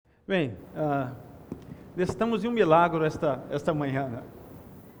Bem, estamos em um milagre esta manhã. Né?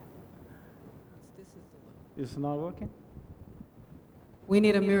 It's not working? We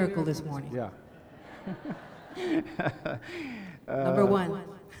need a miracle this morning. Yeah. Number one.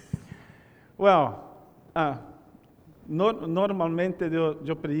 Well, normalmente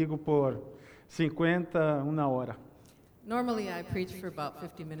eu prego por 50, uma hora. Normally I preach for about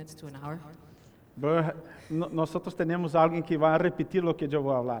 50 minutes to an hour, Nós temos alguém que vai repetir o que eu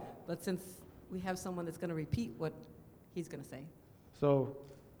vou falar. but since we have someone that's going to repeat what he's going to say, So,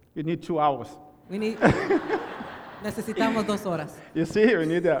 you need 2 hours. we need necesitamos 2 horas. You see, we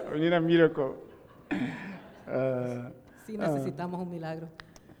need a miracle. Sí, necesitamos un milagro.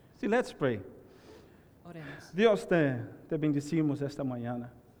 See, let's pray. Oremos. Deus, te bendecimos esta manhã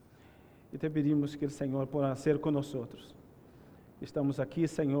e te pedimos que o Senhor possa ser conosco. Estamos aqui,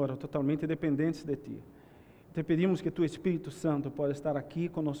 Senhor, totalmente dependentes de Ti. Te pedimos que Tu Espírito Santo possa estar aqui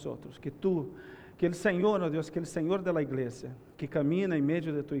conosco, que o Senhor, ó Deus, que o Senhor da igreja, que camina em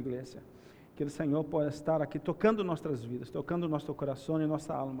meio de Tu igreja, que o Senhor possa estar aqui tocando nossas vidas, tocando nosso coração e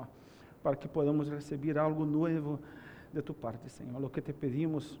nossa alma, para que podamos receber algo novo de Tu parte, Senhor. O que te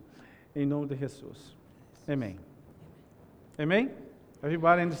pedimos em nome de Jesus. Amém. Amém?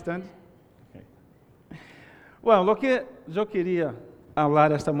 Everybody understand? Okay. Well, o que eu queria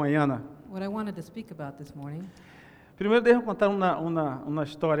falar esta manhã. What I wanted to speak about this morning, Primeiro, deixa eu contar uma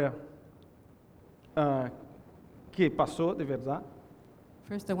história que passou de verdade.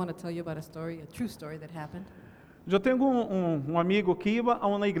 first I want to tell you about a true story that happened. Eu tenho um amigo que ia a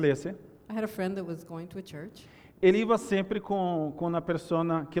uma igreja. I had a friend that was going to a church, Ele ia sempre com a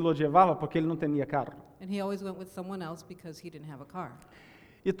pessoa que o levava, porque ele não tinha carro. and he always went with someone else because he didn't have a car.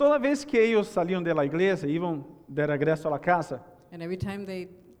 E toda vez que eles saíam da igreja, iam de regresso à casa, And every time they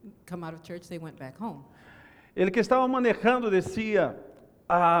come out of church, they went back home. ele que estava manejando dizia: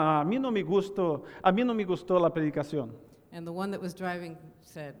 a mim não me gostou a predicação. And the one that was driving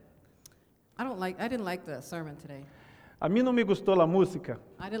said, I didn't like the sermon today. A mim não me gostou a música.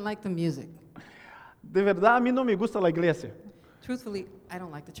 I didn't like the music. De verdade, a mim não me gusta a igreja. Truthfully, I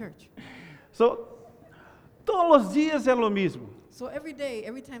don't like the church. So, todos os dias é o mesmo. So every day,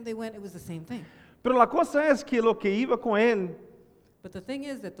 every time they went, it was the same thing. Pero a coisa é que o que ia com ele But the thing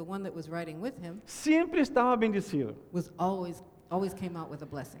is that the one that was riding with him sempre estava bendecido. was always came out with a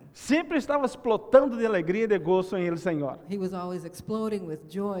blessing. Sempre estava explotando de alegria e de gozo em ele, Senhor. He was always exploding with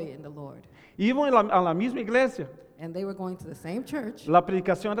joy in the Lord. Iam a la mesma igreja. And they were going to the same church. A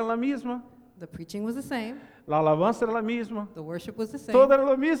predicação era a mesma. The preaching was the same. A alabança era a mesma. The worship was the same. Tudo era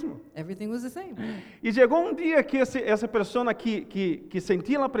o mesmo. Everything was the same. E chegou dia que essa pessoa que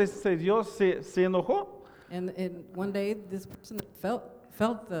sentia a presença de Deus se enojou. And one day, this person that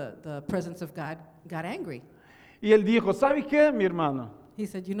felt the presence of God got angry. E ele disse: sabe que, minha irmã? He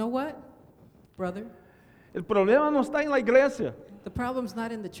said, you know what, brother? O problema não está na igreja. The problem's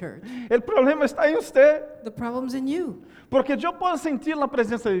not in the church. O problema está em você. The problem's in you. Porque eu posso sentir a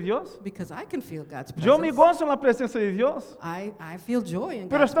presença de Deus. Because I can feel God's Eu me presence. gosto na presença de Deus. I feel joy in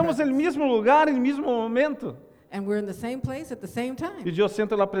Pero God's estamos no presence. mesmo lugar, no mesmo momento. And we're in the same place at the same E time. eu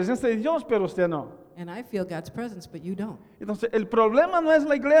sinto a presença de Deus, pero você não. And I feel God's presence, but you don't. Então, o problema não é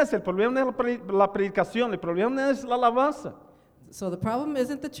a igreja, o problema não é a predicação, o problema não é a alabança. So the problem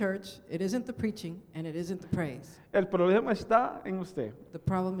isn't the church, it isn't the preaching, and it isn't the praise. O problema está em você. The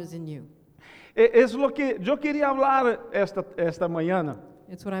problem is in you. É o que eu queria falar esta manhã.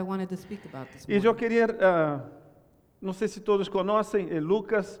 It's what I wanted to speak about this E eu morning. queria, não sei se todos conhecem,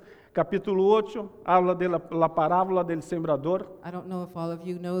 Lucas capítulo 8, habla de la parábola del sembrador. I don't know if all of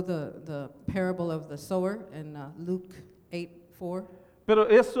you know the parable of the sower in Luke 8:4. Pero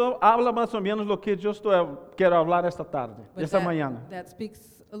isso habla mais ou menos do que eu quero falar esta tarde, But esta manhã. that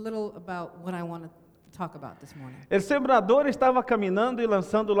speaks a little about what I want to talk about this morning. O sembrador estava caminhando e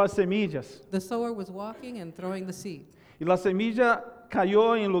lançando as semillas. The sower was walking and throwing the seed, E a semilla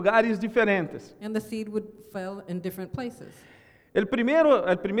caiu em lugares diferentes. and the seed fell in different places. El primeiro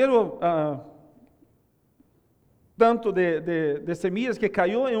tanto de semillas que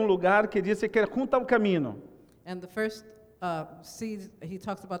caiu em lugar que disse que era junto ao caminho. And the first seeds, he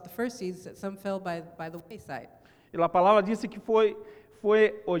talks about the first seeds that some fell by the wayside. E a palavra disse que foi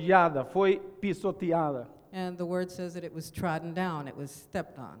olhada, foi pisoteada. And the word says that it was trodden down, it was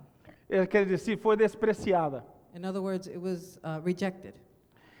stepped on. Quer dizer, foi despreciada. In other words, it was rejected.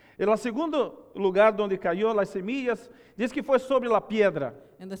 E o segundo lugar onde caiu as semillas, diz que foi sobre a pedra.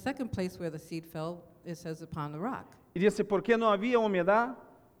 And the second place where the seed fell, it says upon the rock. E disse, porque não havia umidade,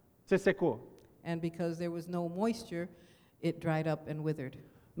 se secou. And because there was no moisture, it dried up and withered.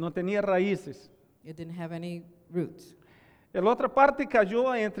 Não tinha raízes. It didn't have any roots. A outra parte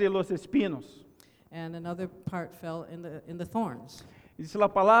cayó entre los espinos. and another part fell in the thorns. E diz a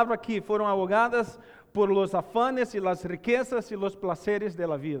palavra que foram ahogadas por los afanes e las riquezas e los placeres de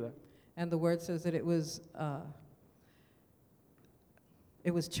la vida. And the word says that it was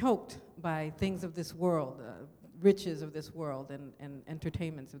choked by things of this world, riches of this world, and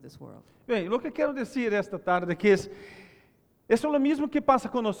entertainments of this world. Bem, o que quero dizer esta tarde que isso é o mesmo que passa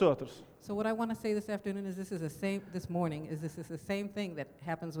com nós outros. So what I want to say this afternoon is this is the same thing that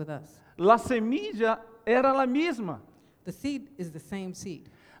happens with us. La semilla era a mesma. The seed is the same seed.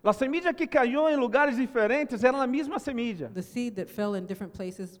 A semilla que caiu em lugares diferentes era a mesma semilla. The seed that fell in different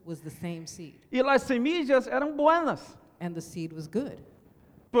places was the same seed. E as semillas eram buenas. And the seed was good.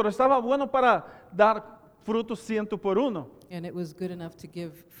 Pero estava bueno para dar frutos 100 por 1. And it was good enough to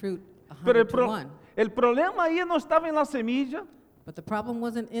give fruit Pero 100 to 1. el problema aí não estava em la semilla. But the problem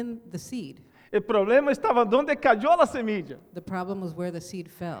wasn't in the seed. O problema estava onde caiu a semilla. The problem was where the seed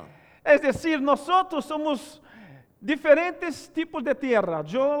fell. Es decir, nosotros somos diferentes tipos de tierra.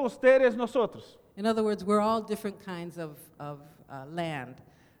 Yo, ustedes, nosotros. In other words, we're all different kinds of land,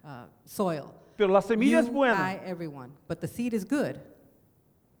 soil. Pero la semilla es You, buena. I, everyone. But the seed is good.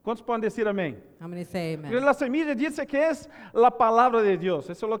 ¿Cuántos pueden decir amén? How many say amen? Porque la semilla dice que es la palabra de Dios.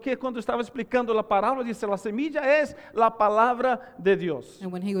 Eso es lo que cuando estaba explicando la parábola dice, la semilla es la palabra de Dios.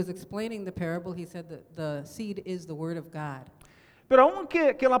 And when he was explaining the parable, he said that the seed is the word of God. Pero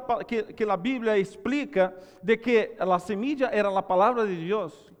aunque que la Biblia explica de que la semilla era la palabra de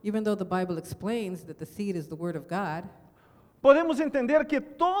Dios, Even though the Bible explains that the seed is the word of God, podemos entender que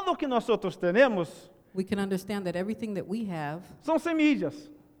todo que nosotros tenemos we can understand that everything that we have son semillas,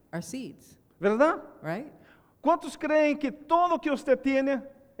 are seeds, ¿verdad? right? ¿Cuántos creen que todo que usted tiene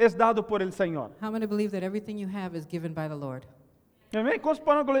es dado por el Señor? How many believe that everything you have is given by the Lord? Amém? ¿Cuántos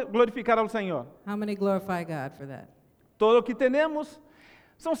pueden glorificar al Señor? How many glorify God for that? Todo o que temos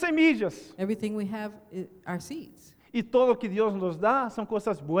são semillas. Everything we have are seeds. E todo o que Deus nos dá são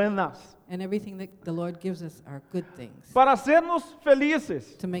coisas buenas. And everything that the Lord gives us are good things Para sermos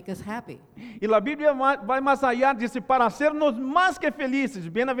felizes. to make us happy. E a Bíblia vai mais allá, diz para sermos mais que felizes,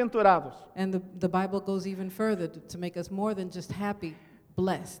 bem-aventurados. And the Bible goes even further to make us more than just happy,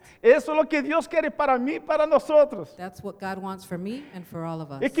 blessed. Isso é o que Deus quer para mim e para nós outros. That's what God wants for me and for all of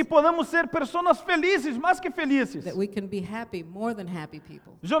us. E que podamos ser pessoas felizes, mais que felizes. That we can be happy, more than happy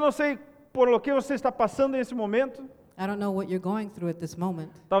people. Eu não sei por o que você está passando nesse momento. I don't know what you're going through at this moment.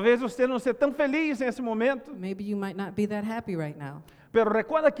 Talvez você não seja tão feliz nesse momento. Maybe you might not be that happy right now. Pero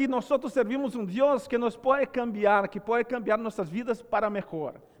recuerda que nós servimos Deus que nos pode cambiar, que pode cambiar nossas vidas para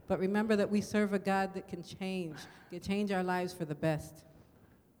melhor. But remember that we serve a God that can change our lives for the best.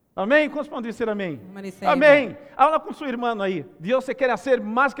 Amém? Quantos podem dizer amém? How many say Amém. Habla com seu irmão aí. Deus se quer ser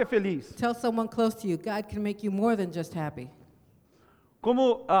mais que feliz. Tell someone close to you, God can make you more than just happy.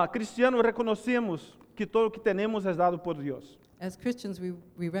 Como cristianos reconhecemos que todo o que temos é dado por Deus. As Christians,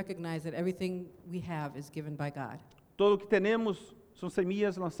 we recognize that everything we have is given by God. Todo o que temos são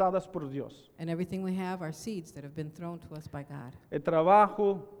semillas lançadas por Deus. And everything we have are seeds that have been thrown to us by God. O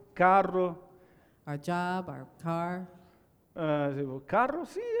trabalho, carro, Our job, our car. o carro,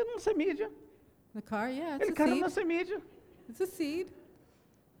 sim, é uma semilla. The car, yeah, it's Ele a carro é uma seed. semilla. It's a seed.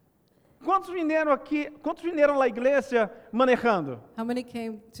 Quantos vieram aqui? Quantos vieram à igreja manejando? How many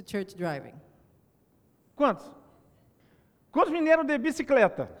came to church driving? Quantos? Quantos vieram de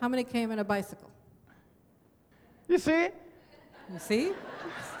bicicleta? How many came in a bicycle? E sim, You see?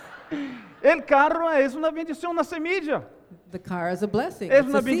 o carro é uma bendição na semilla. The car is a blessing. É It's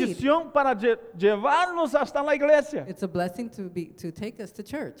uma a seed. bendição para levar-nos hasta a igreja It's a blessing to take us to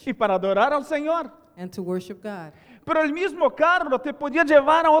church e para adorar ao Senhor. and to worship God. Pero o mesmo carro te podia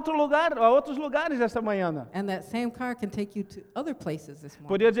levar a outro lugar, a outros lugares esta manhã. And that same car can take you to other places this morning.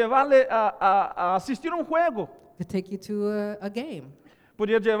 Podia levar-lhe a assistir jogo. Could take you to a game.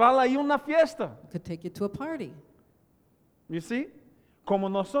 Podia levá-la a ir uma festa. Could take you to a party. E sim, como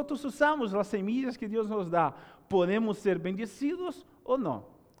nós usamos as semillas que Deus nos dá, podemos ser bendecidos ou não.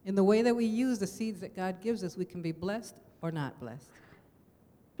 In the way that we use the seeds that God gives us, we can be blessed or not blessed.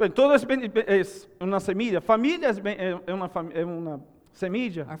 Bem, todo é uma semilla. Família é uma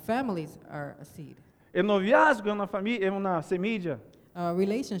semilla. Our families are a seed. O noviazgo é uma semilla. Our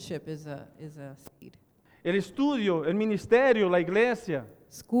relationship is a seed. O estudo, o ministério, a igreja,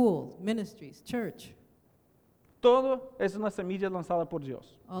 School, ministries, church, todo é uma semilla lançada por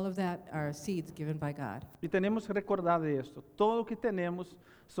Deus. all of that are seeds given by God. E temos que recordar disto. Todo o que temos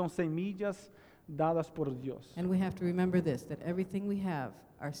são semillas dadas por Deus. And we have to remember this, that everything we have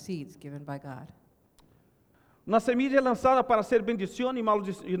are seeds given by God. Uma semilla é lançada para ser bendição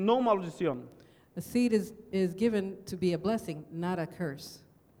e não maldição. A seed is given to be a blessing, not a curse.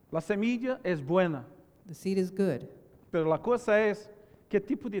 La semilla es buena, The seed is good. pero la cosa es qué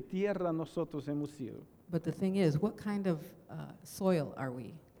tipo de tierra nosotros hemos sido. But the thing is, what kind of soil are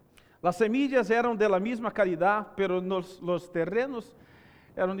we? Las semillas eran de la misma calidad, pero los terrenos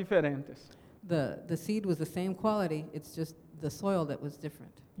eran diferentes. The seed was the same quality, it's just the soil that was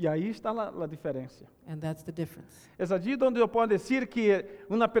different. E aí está la diferença. And that's the difference. É allí donde eu posso dizer que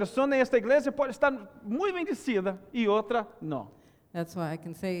uma pessoa nesta igreja pode estar muito bendecida e outra não. That's why I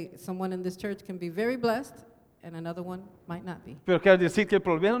can say someone in this church can be very blessed and another one might not be. Pero quero dizer que o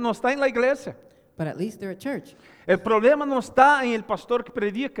problema não está na igreja. But at least they're at church. O problema não está em el pastor que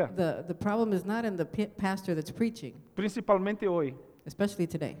predica, The problem is not in the pastor that's preaching, principalmente hoje. especially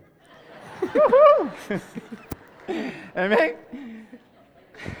today. Amém?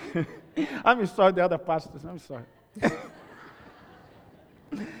 I'm sorry, the other pastors. I'm sorry.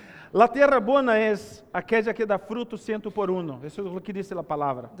 La tierra buena es aquella que da fruto 100 por 1. Eso es lo que dice la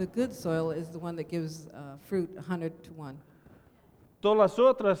palabra. The good soil is the one that gives fruit 100 to 1. Todas las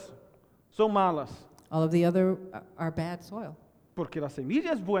otras son malas. All of the other are bad soil. Porque la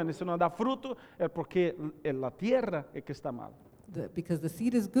semilla es buena y si no da fruto es porque la tierra es que está mal. Because the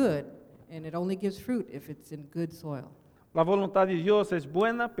seed is good and it only gives fruit if it's in good soil. La voluntad de Dios es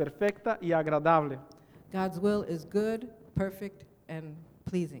buena, perfecta y agradable. God's will is good, perfect, and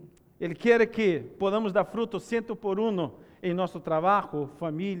pleasing. Ele quer que podamos dar fruto 100 por 1 em nosso trabalho,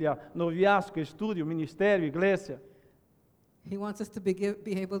 família, noviazgo, estudo, ministério, igreja. He wants us to be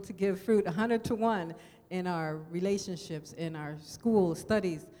able to give fruit 100 to 1 in our relationships, in our school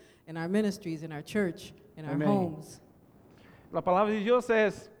studies, in our ministries, in our church, in our Amém. homes. A palavra de Deus é: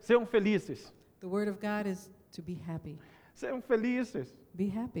 sejam felizes. The word of God is to be happy. Sejam felizes. Be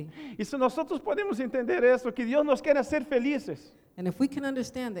happy. E se nós podemos entender isso, que Deus nos quer ser felizes. And if we can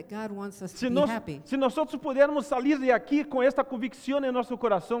understand that God wants us to Se be nós, happy, se nós pudermos sair de aqui com esta convicção em nosso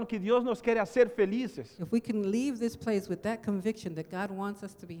coração que Deus nos quer ser felizes, if we can leave this place with that conviction that God wants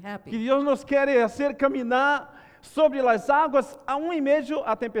us to be que happy, Deus nos quer fazer caminhar sobre as águas em meio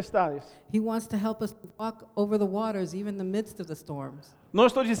a tempestades. He wants to help us walk over the waters even in the midst of the storms. Não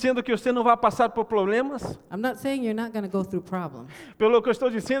estou dizendo que você não vai passar por problemas, I'm not saying you're not going to go through problems, pelo que eu estou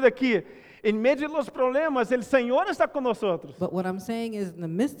dizendo é que em meio dos problemas, o Senhor está conosco. but what I'm saying is in the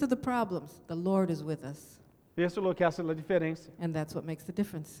midst of the problems, the Lord is with us, Isso é o que faz a diferença. and that's what makes the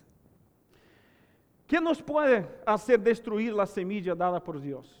difference. Que nos pode fazer destruir a semilla dada por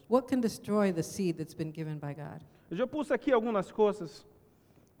Deus? What can destroy the seed that's been given by God? Eu já pus aqui algumas coisas.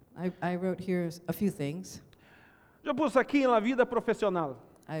 I wrote here a few things. Eu pus aqui na vida profissional.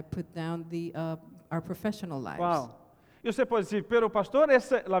 I put down our professional lives. Uau. E você pode dizer, pero pastor,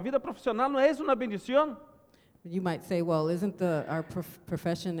 a vida profissional não é uma bendição? You might say, well, isn't our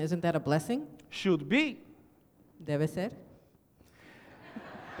profession, isn't that a blessing? Should be. Debe ser.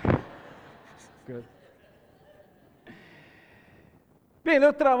 Good. Bem,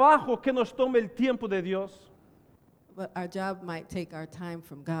 o trabalho que nos toma o tempo de Deus But our job might take our time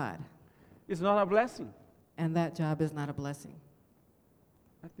from God, is not a blessing. and that job is not a blessing.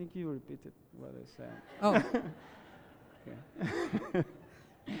 I think you repeated what I said. Oh.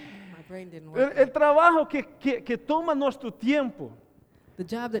 My brain didn't work. O trabalho que toma nosso tempo, The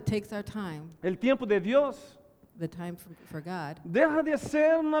job that takes our time, o tempo de Deus, the time for God, deixa de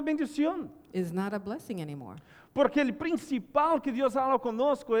ser uma bendição. is not a blessing anymore. Porque o principal que Deus fala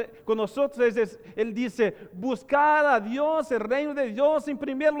conosco, com nós, Ele diz, buscar a Deus, o reino de Deus em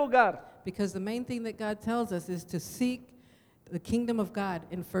primeiro lugar. Because the main thing that God tells us is to seek the kingdom of God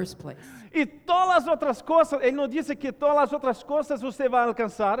in first place. E todas as outras coisas, Ele não disse que todas as outras coisas você vai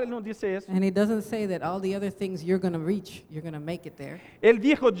alcançar, Ele não disse isso. And He doesn't say that all the other things you're going to reach, you're going to make it there. Ele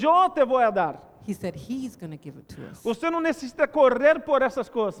dijo, eu te vou dar. He said He's going to give it to us. Você não necessita correr por essas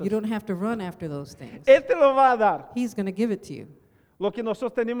coisas. You don't have to run after those things. Ele te lo vai dar. He's going to give it to you. Lo que nós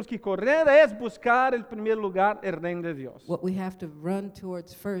temos que correr é buscar em primeiro lugar o reino de Deus. What we have to run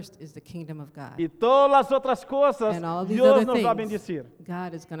towards first is the kingdom of God. E todas as outras coisas, And all these Deus other nos vai things, bendecir.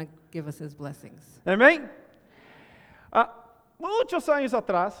 God is going to give us His blessings. Amém? Muitos anos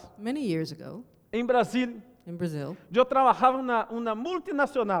atrás, Many years ago, em Brasil, in Brazil, eu trabalhava na uma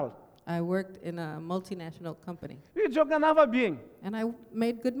multinacional. I worked in a multinational company, E eu ganhava bem. and I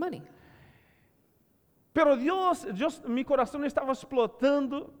made good money. Pero Deus, meu coração estava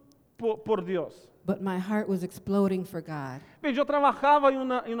explotando por Deus. But my heart was exploding for God. Bem, eu trabalhava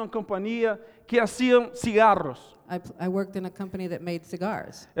em uma companhia que hacía cigarros. I worked in a company that made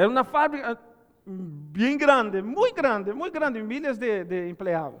cigars. Era uma fábrica, bien grande, miles de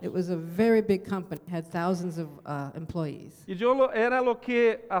empleados. It was a very big company, had thousands of employees. Y yo era lo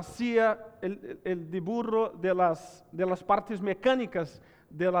que hacía el dibujo de las partes mecánicas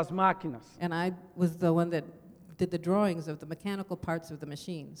de las máquinas. And I was the one that did the drawings of the mechanical parts of the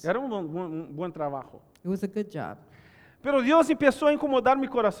machines. Era un buen trabajo. It was a good job. Pero Dios empezó a incomodar mi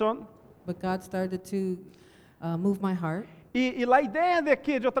corazón. But God started to move my heart. E a ideia de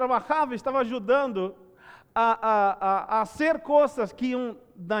que eu trabalhava estava ajudando a hacer coisas que iam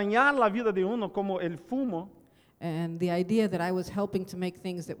dañar a vida de uno, como el fumo. And the idea that I was helping to make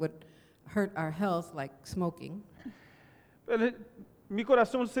things that would hurt our health, like smoking. Mi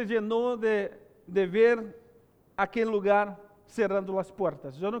coração se llenou de ver aquele lugar cerrando as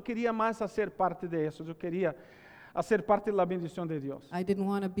portas. Eu não queria mais fazer parte disso, eu queria fazer parte da bendição de Deus. I didn't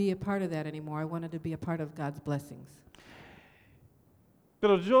want to be a part of that anymore. I wanted to be a part of God's blessings.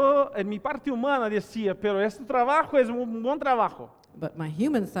 Pero yo, en mi parte humana, decía, pero este trabajo es un buen trabajo. But my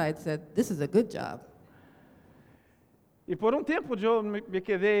human side said, this is a good job. E por um tempo eu me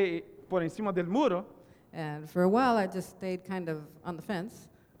quedei por encima del muro, And for a while, I just stayed kind of on the fence.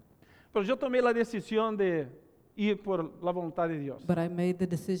 pero eu tomei a decisão de ir por la vontade de Deus. But I made the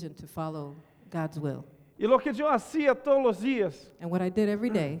decision to follow God's will. E lo que eu hacía todos os dias, And what I did every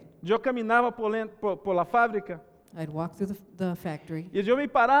day, eu caminhava por la fábrica I'd walk through the factory, e eu me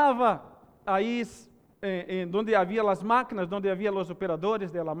parava aí em onde havia as máquinas, onde havia os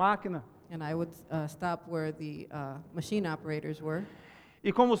operadores da máquina. and I would stop where the machine operators were.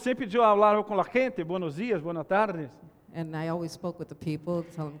 E como sempre eu falava com a gente, buenos dias, boas tardes. And I always spoke with the people,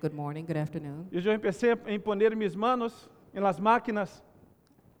 tell them good morning, good afternoon. E eu comecei a imponer minhas manos em las máquinas.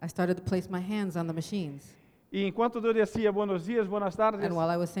 I started to place my hands on the machines. E enquanto eu dizia buenos dias, boas tardes, And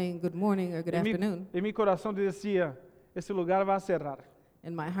while I was saying good morning or good afternoon, em meu coração dizia, esse lugar vai cerrar.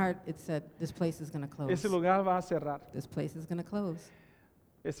 in my heart it said, this place is going to close. Esse lugar vai cerrar. This place is going to close.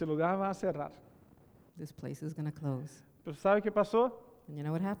 Esse lugar vai cerrar. This place is going to close. Mas sabe o que passou? And you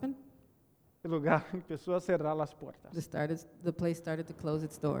know what happened? O lugar começou a cerrar as portas. The place started to close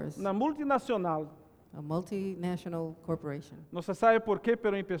its doors. Na multinacional, A multinational corporation. não se sabe por quê,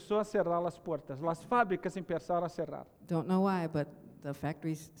 pero começou a cerrar as portas. As fábricas começaram a cerrar. Don't know why, but the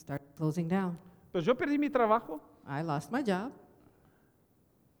factories started closing down. Então eu perdi meu trabalho. I lost my job.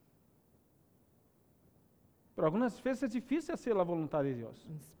 Por algumas vezes é difícil ser a vontade de Deus,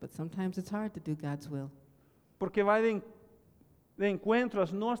 But sometimes it's hard to do God's will porque vai de encontro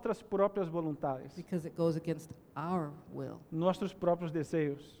às nossas próprias vontades, because it goes against our will, nossos próprios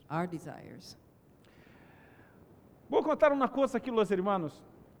desejos. our desires. Vou contar uma coisa aqui, meus irmãos.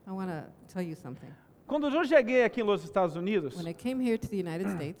 I want to tell you something. Quando eu cheguei aqui nos Estados Unidos, When I came here to the United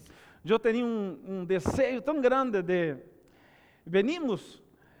States, eu tinha desejo tão grande de venimos,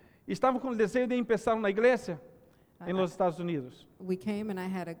 estava com o desejo de começar uma igreja em los Estados Unidos. we came and I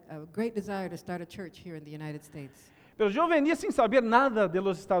had a great desire to start a church here in the United States. Mas eu venia sem saber nada de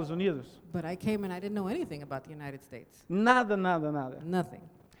los Estados Unidos, But I came and I didn't know anything about the United States. nada. Nothing.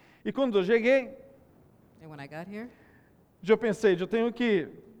 E quando eu cheguei, And when I got here, eu pensei, eu tenho que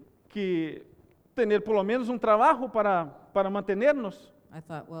ter pelo menos trabalho para manter-nos. I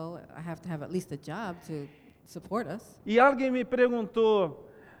thought, well, I have to have at least a job to support us. E alguém me perguntou,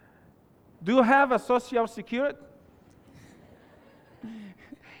 do you have a social security?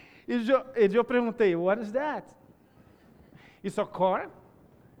 E eu perguntei, what is that? It's a car?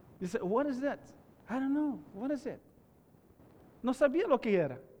 He said, what is that? I don't know, what is it? Não sabia o que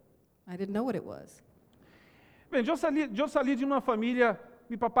era. I didn't know what it was. Bem, eu saí de uma família,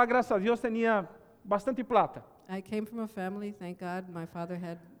 meu papai, graças a Deus, tinha bastante plata. I came from a family, thank God, my father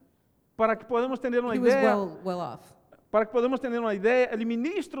had, Para que podamos ter uma he was ideia, well off. para que podamos ter uma ideia, o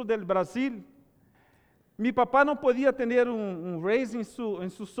ministro do Brasil, meu papai não podia ter raise em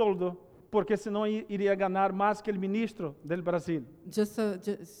seu soldo, porque senão iria ganhar mais que o ministro do Brasil. Just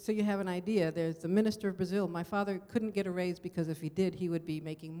so you have an idea, there's the minister of Brazil. My father couldn't get a raise because if he did, he would be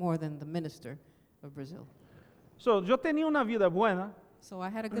making more than the minister of Brazil. So, eu tinha uma vida boa, So I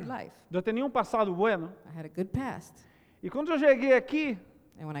had a good life. eu tinha passado bueno, I had a good past. e quando eu cheguei aqui,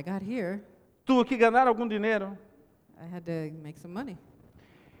 And when I got here, tive que ganhar algum dinheiro. I had to make some money.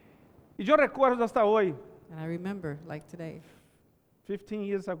 E eu recordo hasta hoje, And I remember, like today, 15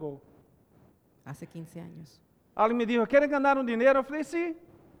 years ago, hace 15 años, alguém me disse, quer ganhar dinheiro? Eu falei, sim,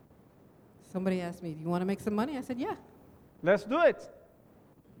 somebody asked me, do you want to make some money? I said, yeah, let's do it.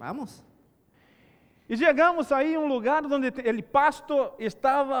 vamos. E chegamos aí em lugar onde o pasto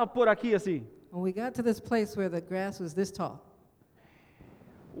estava por aqui assim. When we got to this place where the grass was this tall,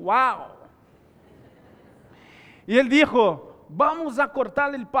 Uau! E ele dijo, vamos a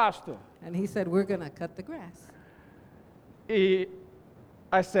cortar el pasto. And he said, we're going to cut the grass. E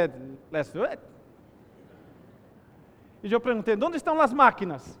I said, let's do it. E eu perguntei, onde estão as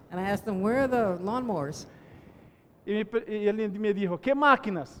máquinas? And I asked him, where are the lawnmowers? E ele me dijo, que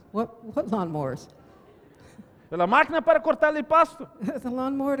máquinas? What lawnmowers? A máquina para cortar el pasto. It's a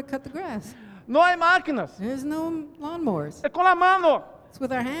lawnmower to cut the grass. Não há máquinas. There's no lawnmowers. É com a mano. It's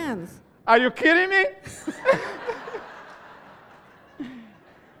with our hands. Are you kidding me?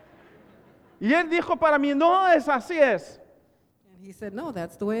 E ele dijo para mim, não, é assim é. And he said, no,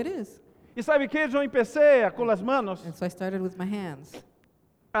 that's the way it is. E sabe que eu empecé com as manos And so I started with my hands,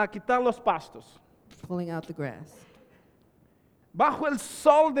 a quitar os pastos. pulling out the grass. Bajo el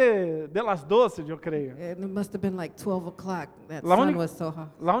sol de las 12, eu creio. And it must have been like 12 o'clock. That La sun única- was so hot.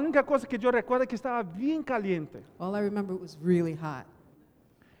 A única coisa que eu recordo é que estava bem caliente. All I remember was really hot.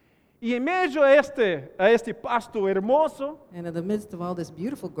 E em meio a este pasto hermoso, And in the midst of all this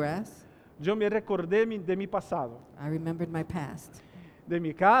beautiful grass, eu me recordei de mi passado, I remembered my past, de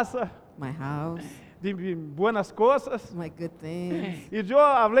minha casa, my house, de mis buenas coisas. my good things. E eu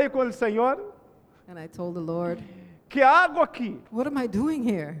falei com o Senhor, And I told the Lord, que hago aqui? what am I doing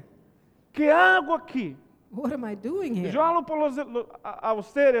here? Que hago aqui? What am I doing E here? eu falo a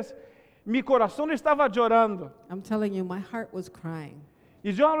vocês, meu coração estava chorando. I'm telling you, my heart was crying. E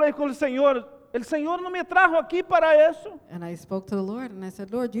eu falei com o Senhor não me trajo aqui para isso. And I spoke to the Lord and I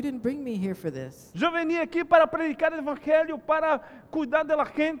said, Lord, you didn't bring me here for this. Eu vim aqui para predicar o evangelho, para cuidar da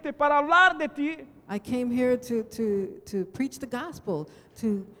gente, para falar de ti. I came here to preach the gospel,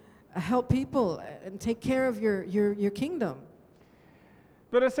 to help people and take care of your kingdom.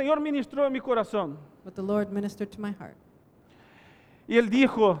 Pero o Senhor ministrou em meu coração. But the Lord ministered to my heart. E Ele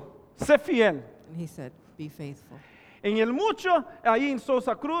dijo, sé fiel. And he said, be faithful. En el mucho, aí em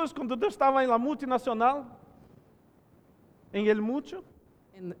Sousa Cruz, quando eu estava em la multinacional, en el mucho,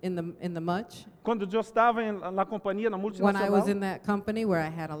 In the much, quando eu estava na companhia, na when I was multinacional, in that company where I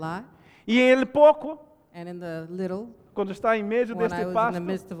had a lot, e em el pouco, and in the little, quando está em meio when I deste was in pasto, the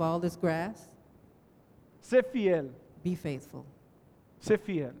midst of all this grass, sé fiel, be faithful. sé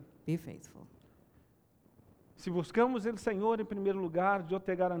fiel. Be faithful. Se buscamos o Senhor em primeiro lugar, eu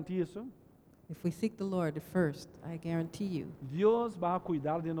te garantizo, If we seek the Lord first, I guarantee you, Deus vai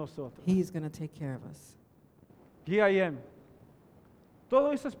cuidar de nós. He's going to take care of us. Here I am.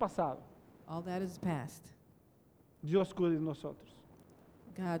 Todo isso é passado. All that is past. Deus cuida de nós.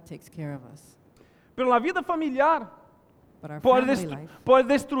 God takes care of us. Pero na vida familiar, But our pode, family life, pode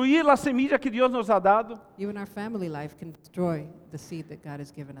destruir a semilla que Deus nos ha dado. even our family life can destroy the seed that God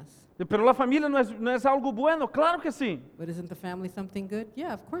has given us. Pero a família não é algo bueno, claro que sim. But isn't the family something good?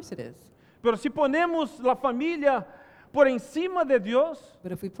 Yeah, of course it is. Pero se ponemos a família por encima de Deus,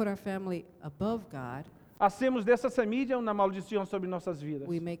 But if we put our family above God, hacemos dessa semilla uma maldição sobre nossas vidas.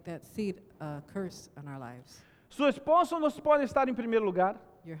 we make that seed a curse on our lives. Sua esposa não pode estar em primeiro lugar.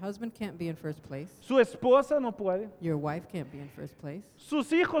 Your husband can't be in first place. Sua esposa não pode. Your wife can't be in first place.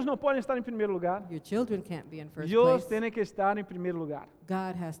 Seus hijos não podem estar em primeiro lugar. Your children can't be in first Deus place. tem que estar em primeiro lugar.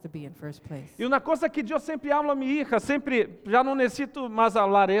 God has to be in first place. E uma coisa que eu sempre hablo a minha hija, sempre, já não necessito mais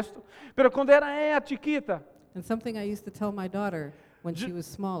falar isto, pero quando era chiquita, And something I used to tell my daughter when Ju- she was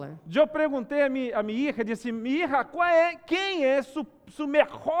smaller, eu perguntei a minha hija, disse, minha hija, quem é seu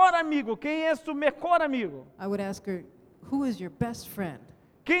melhor amigo? Quem é seu melhor amigo? I would ask her, who is your best friend?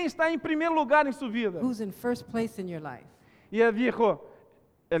 Quem está em primeiro lugar em sua vida? Who's in first place in your life? E ela dijo,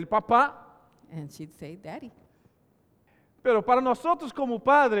 el papá. And she'd say, Daddy. Pero para nós como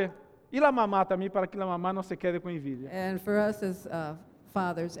padre, e a mamá também, para que a mamá não se quede com envidia. And for us as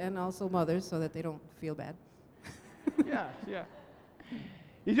fathers and also mothers, so that they don't feel bad, Yeah.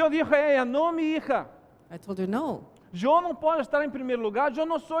 E eu dije a ela, não, minha hija, I told her, no, eu não posso estar em primeiro lugar, eu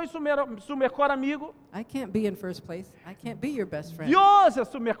não sou seu melhor amigo. I can't be in first place. I can't be your best friend. Deus é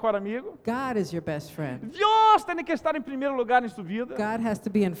seu melhor amigo. God is your best friend. Deus tem que estar em primeiro lugar em sua vida. God has to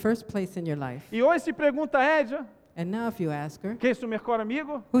be in first place in your life. E hoje se pergunta a ela, And now if you ask her, quem é seu melhor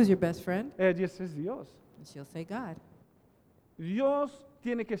amigo? who's your best friend? Ela disse, Deus. And she'll say, God. Deus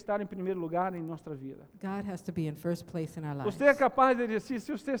tem que estar em primeiro lugar em nossa vida. God has to be in first place in our lives. Você é capaz de dizer,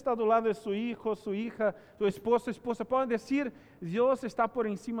 se você está do lado de seu filho, sua hija, seu esposo, sua esposa, pode dizer, Deus está por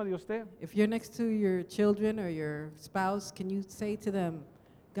encima de você? If you're next to your children or your spouse, can you say to them,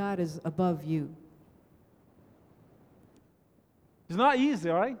 God is above you? It's not easy,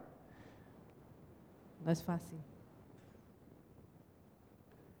 right? Não é fácil.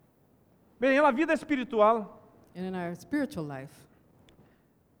 Bem, na vida espiritual, And in our spiritual life,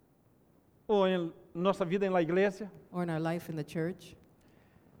 ou em nossa vida na igreja, or in our life in the church,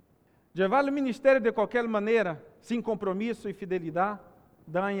 levar o ministério de qualquer maneira sin compromiso y fidelidad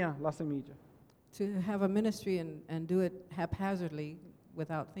daña la semilla. To have a ministry and do it haphazardly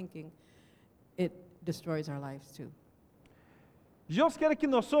without thinking, it destroys our lives too. Deus quer que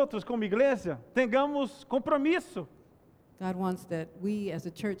nosotros, como igreja, tengamos compromisso. God wants that we as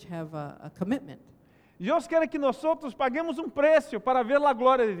a church have a commitment. Deus quer que nosotros paguemos preço para ver a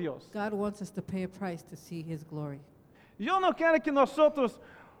glória de Deus. God wants us to pay a price to see His glory. Deus não quer que nosotros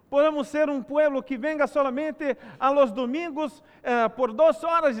podamos ser pueblo que venga solamente a los domingos por 2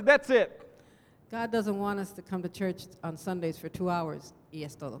 horas e that's it. God doesn't want us to come to church on Sundays for 2 hours y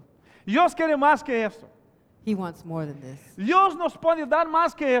es todo. Deus quer mais que isso. He wants more than this. Deus nos pode dar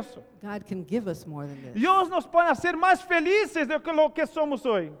mais que isso. God can give us more than this. Deus nos pode fazer mais felizes do que lo que somos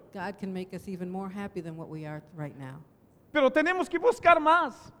hoje. God can make us even more happy than what we are right now. Pero temos que buscar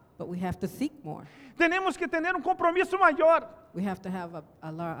mais. But we have to seek more. Temos que ter compromisso maior. We have to have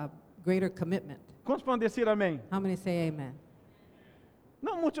a greater commitment. Quantos podem dizer amém? How many say amen?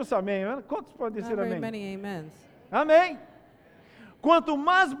 Não muitos amém, né? Quantos podem Not dizer very amém? many amens. Amém. Quanto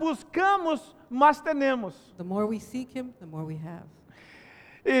mais buscamos, mais temos. The more we seek Him, the more we have.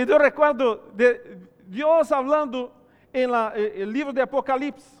 E eu recordo de Deus falando em livro de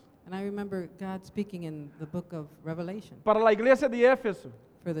Apocalipse And I remember God speaking in the book of Revelation para a igreja de Éfeso.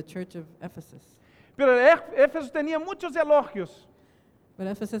 for the church of Ephesus. Pero Éfeso tinha muitos elogios. But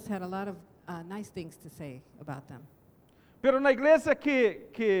Ephesus had a lot of nice things to say about them. Pero na igreja que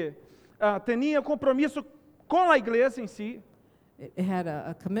tinha compromisso com a igreja em si, It had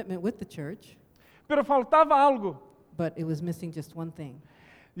a commitment with the church, pero faltava algo. but it was missing just one thing.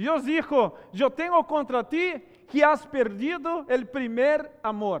 Deus dijo, eu tenho contra ti que has perdido el primer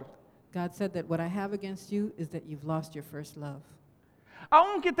amor. God said that what I have against you is that you've lost your first love.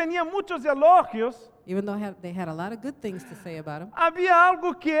 Aunque tinha muitos elogios, Even though they had a lot of good things to say about him, havia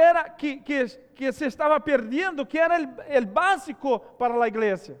algo que se estava perdendo, que era el básico para a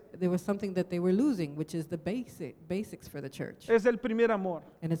igreja. there was something that they were losing, which is the basics for the church. É o primeiro amor.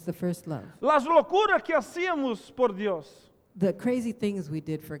 And it's the first love. As loucuras que hacíamos por Deus. The crazy things we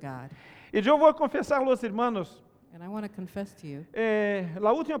did for God. E eu vou confessar aos irmãos, And I want to confess to you,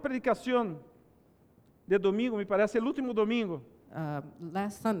 a última predicação de domingo, me parece, o último domingo,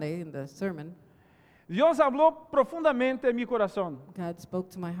 last Sunday in the sermon, Deus falou profundamente em meu coração. God spoke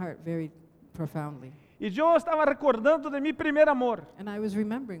to my heart very profoundly. E eu estava recordando de meu primeiro amor, And I was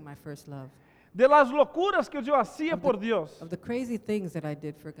remembering my first love, de las loucuras que eu hacía por Deus. of the crazy things that I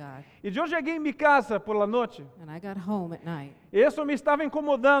did for God. E eu cheguei em minha casa por la noite, And I got home at night, e isso me estava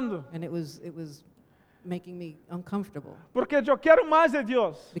incomodando, and it was making me uncomfortable porque eu quero mais de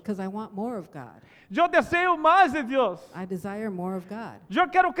Deus. because I want more of God. Eu desejo mais de Deus. I desire more of God, Eu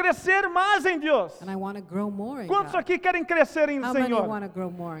quero crescer mais em Deus. and I want to grow more in Quantos God. aqui querem crescer em How many Senhor? want to grow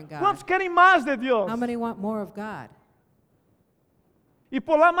more in God? Quantos querem mais de Deus? How many want more of God? E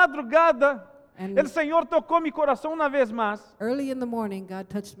por lá madrugada, And o Senhor tocou meu coração uma vez mais early in the morning, God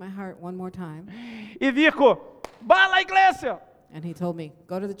touched my heart one more time, e dijo: "Vá à igreja." and He told me,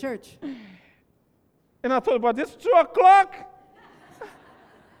 "Go to the church." And I thought, but it's 2 o'clock.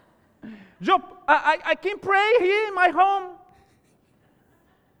 I can pray here in my home.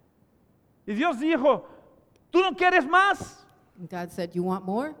 E Deus dijo, "Tu não queres mais? And God said, "You want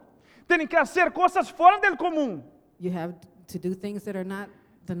more? Tem que fazer coisas fora do comum. You have to do things that are not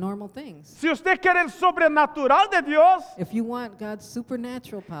the normal things. Se você quer o sobrenatural de Deus, If you want God's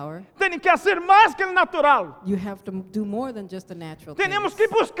supernatural power, tem que fazer mais que o natural. you have to do more than just the natural Temos things. que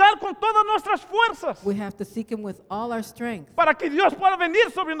buscar com todas nossas forças We have to seek Him with all our strength para que Deus possa venir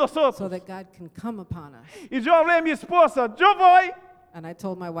sobre nós. so that God can come upon us." E eu falei a minha esposa, eu vou. And I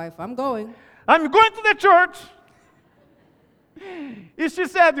told my wife, "I'm going." I'm going to the church. And she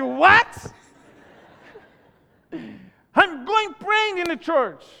said, "What?" I'm going praying in the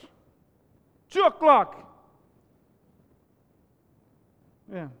church. 2 o'clock.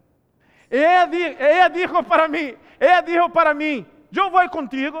 Yeah. Ella dijo para mí, yo voy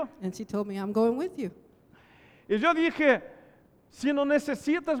contigo. And she told me, "I'm going with you." Y yo dije, si no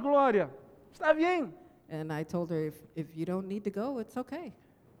necesitas gloria, está bien. And I told her, if you don't need to go, it's okay.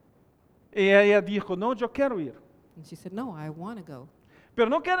 Y ella dijo, no, yo quiero ir. And she said, "No, I want to go." Pero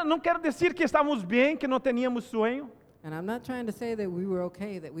no quero decir que estamos bien, que no teníamos sueño. And I'm not trying to say that we were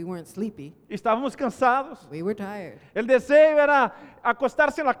okay, that we weren't sleepy. Estávamos cansados. We were tired. El deseo era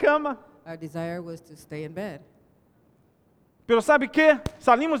acostarse en la cama. Our desire was to stay in bed, Pero ¿sabe qué?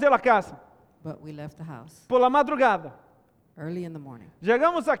 Salimos de la casa but we left the house por la madrugada. early in the morning.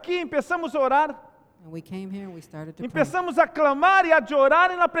 Chegamos aqui, empezamos a orar. And we came here and we started to pray. Empezamos a clamar e a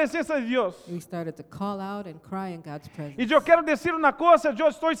chorar na presença de Deus. We started to call out and cry in God's presence. E eu quero dizer uma coisa, eu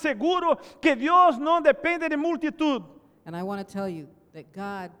estou seguro que Deus não depende de multitud. And I want to tell you that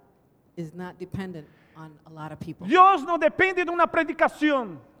God is not dependent on a lot of people. Deus não depende de uma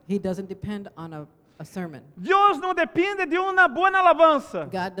predicação. He doesn't depend on a sermon. Deus não depende de uma boa alabança.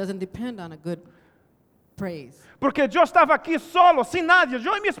 God doesn't depend on a good praise. Porque eu estava aqui solo, sem nada,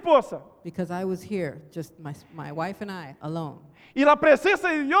 eu e minha esposa. Because I was here, just my wife and I, alone. E a presença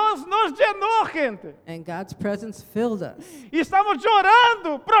de Deus nos llenou, gente. And God's presence filled us. E estamos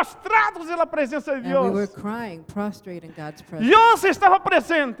chorando, prostrados na presença de And we were Deus. crying, prostrate in God's presence. Deus estava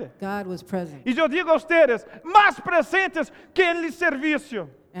presente. God was present. E eu digo a vocês, mais presentes que no serviço.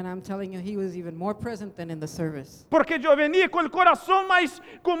 And I'm telling you, He was even more present than in the service. Porque eu venia com o coração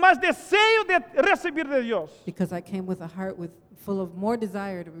com mais desejo de receber de Deus. Because I came with a heart full of more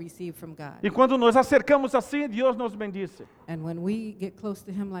desire to receive from God. E quando nos acercamos assim, Deus nos bendice. And when we get close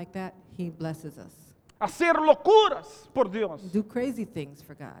to Him like that, He blesses us. Hacer loucuras por Deus. Do crazy things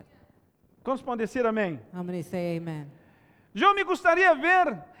for God. Quantos podem dizer amém? How many say amen? Eu me gostaria de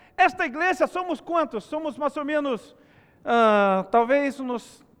ver esta igreja, somos quantos? Somos mais ou menos, talvez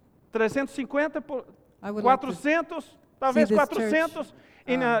uns 350, I would like to 400, talvez this 400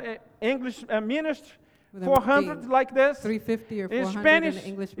 in English ministry, With 400 being like this. 350 or In 400 Spanish, in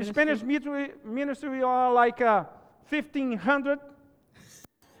English in ministry. Spanish ministry we are like 1,500.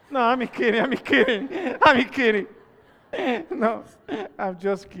 No, I'm kidding. No, I'm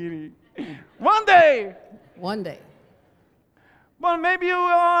just kidding. One day, One day. well, maybe you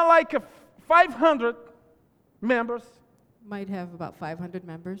are like 500 members. Might have about 500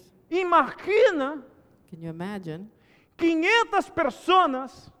 members. Imagina Can you imagine 500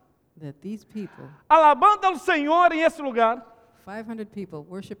 pessoas that these people, alabando ao Senhor em esse lugar, 500 people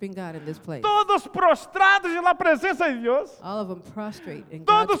worshiping God in this place, todos prostrados na presença de Deus, all of them prostrate in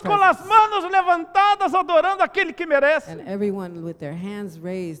todos God's com as presence, manos levantadas adorando aquele que merece. and everyone with their hands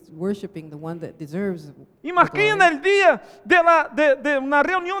raised worshiping the one that deserves the Imagina glory. o dia de uma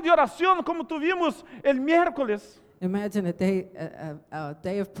reunião de oração como tuvimos el miércoles. Imagine a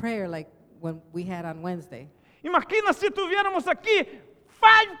day of prayer like when we had on Wednesday. Imagina se tuviéramos aqui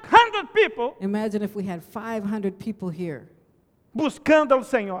 500 people Imagine if we had 500 people here buscando ao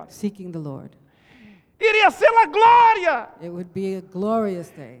Senhor. seeking the Lord. Iria ser a glória. It would be a glorious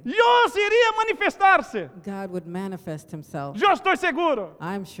day. Deus iria manifestar-se. God would manifest Himself. Eu estou seguro.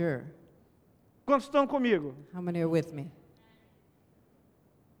 I'm sure. Quantos estão comigo? How many are with me?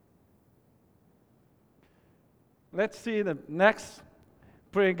 Let's see the next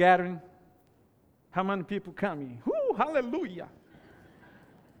prayer gathering. How many people coming? Hallelujah.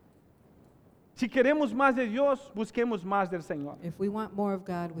 Se queremos mais de Deus, busquemos mais do Senhor. If we want more of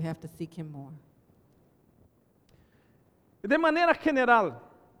God, we have to seek Him more. De maneira general,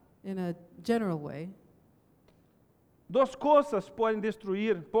 In a general way, duas coisas podem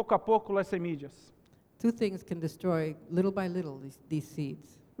destruir pouco a pouco as semillas. two things can destroy little by little these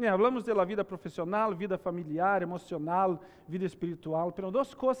seeds. Hablamos da vida profissional, vida familiar, emocional, vida espiritual, mas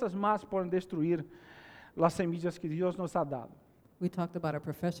duas coisas mais podem destruir as semillas que Deus nos ha dado. We talked about our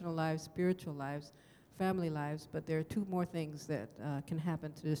professional lives, spiritual lives, family lives, but there are two more things that can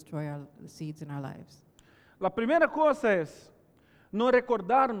happen to destroy the seeds in our lives. A primeira coisa é não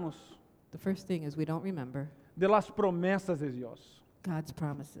recordarmos The first thing is we don't remember de las promessas de Deus. God's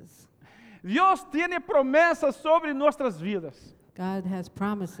promises. Deus tem promessas sobre nossas vidas. God has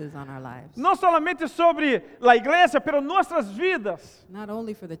promises on our lives. Não somente sobre a igreja, mas nossas vidas. Not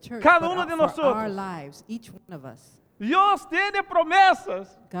only for the church, Cada but uno de for nosotros. our lives, each one of us. Deus tem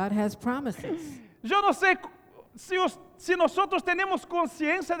promessas. God has promises. Eu não sei se nós temos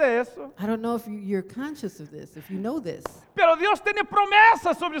consciência de isso, I don't know if you're conscious of this, if you know this, mas Deus tem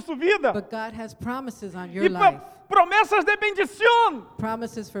promessas sobre sua vida. but God has promises on your E life. promessas de bendição.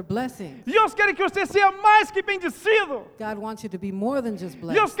 Promises for blessing. Deus quer que você seja mais que bendecido. God wants you to be more than just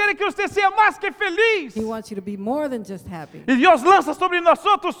Deus blessed. quer que você seja mais que feliz. He wants you to be more than just happy. E Deus lança sobre nós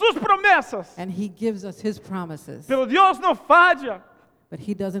suas promessas. And He gives us His promises. Pero Deus não falha. But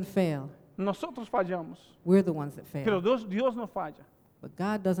He doesn't fail. Nós falhamos. We're the ones that Pero fail. Deus não falha. But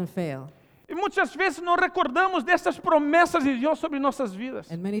God doesn't fail. E muitas vezes não recordamos dessas promessas de Deus sobre nossas vidas.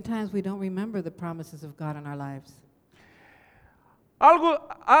 And many times we don't remember the promises of God in our lives.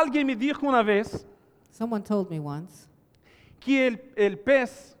 Alguém me disse uma vez Someone told me once que el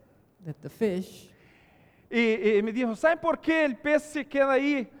pez, that the fish, e me dijo, ¿sabe por qué el pez se queda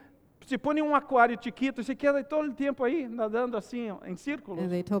ahí Se põe em um aquário chiquito, você queda todo o tempo aí, nadando assim, em círculos. And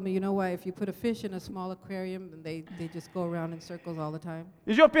they told me, you know why? If you put a fish in a small aquarium, then they just go around in circles all the time.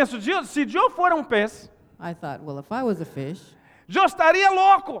 E eu penso, se eu for um peixe, I thought, well, if I was a fish, eu estaria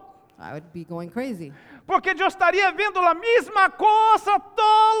louco. I would be going crazy. Porque eu estaria vendo a mesma coisa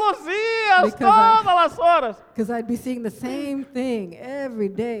todos os dias, Because I- todas as horas. Because I'd be seeing the same thing every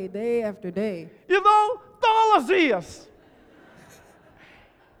day, day after day. E não todos os dias.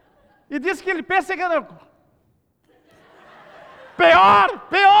 E diz que ele pensa que era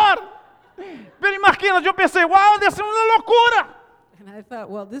pior. Pero imagina, eu pensei, uau, deve ser uma loucura. And I thought,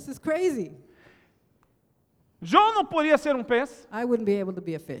 well, this is crazy. Eu não podia ser um peixe, I wouldn't be able to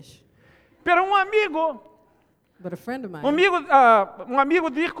be a fish. pero um amigo But a friend of mine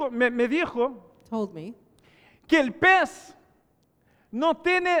me dijo told me que el pez no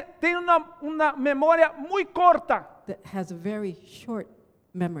tiene una memoria muy corta, that has a very short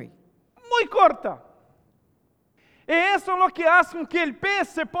memory. muy corta. E eso es lo que hace con que el pez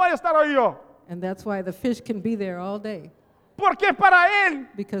se pueda estar ahí. And that's why the fish can be there all day. Porque para él,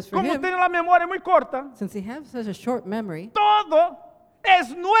 Because for como him, tiene la memoria muy corta, since he has such a short memory, todo es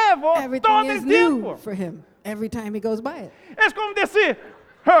nuevo everything todo is el new tiempo. for him every time he goes by it. Es como decir,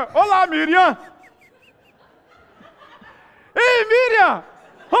 hola Miriam. Hey Miriam.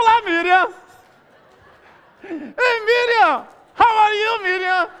 Hola Miriam. Hey Miriam. How are you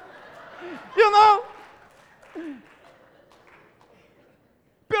Miriam? You know?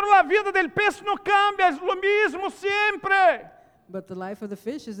 Pero la vida del pez no cambia, es lo mismo siempre. But the life of the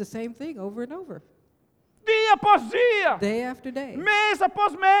fish is the same thing over and over, Dia após dia. day after day, Mês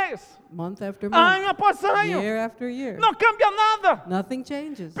após mês. month after Año month, após año. year after year. Não cambia nada. Nothing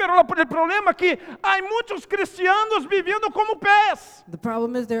changes. Pero o problema é que há muitos cristianos vivendo como pés. The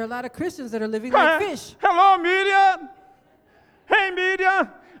problem is there are a lot of Christians that are living like fish. Hello, Miriam. Hey, Miriam.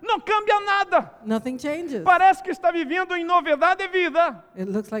 Não cambia nada. Nothing changes. Parece que está vivendo em novidade de vida. It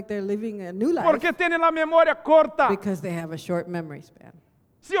looks like they're living a new life Porque tem a memória corta. because they have a short memory span.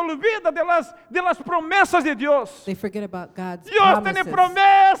 Se olvida de las promessas de Deus. They forget about God's Deus tem promises.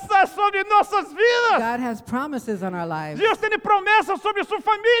 promessas sobre nossas vidas. God has promises on our lives. Deus tem promessas sobre sua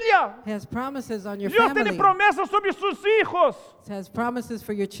família. He has promises on your Deus tem family. promessas sobre seus filhos. He has promises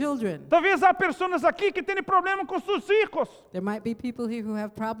for your children. Talvez há pessoas aqui que têm problema com seus filhos. There might be people here who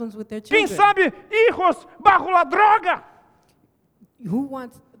have problems with their Quem children. sabe, hijos bajo la droga.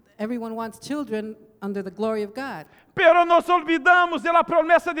 Everyone wants children under the glory of God, Pero nos olvidamos de la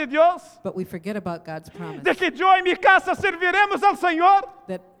promessa de Deus. but we forget about God's promise De que eu e minha casa serviremos ao Senhor.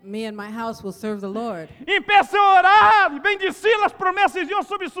 that me and my house will serve the Lord. Empiece a orar e bendecir as promessas de Deus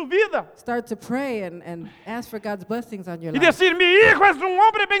sobre sua vida. Start to pray and ask for God's blessings on your E life. dizer, meu hijo é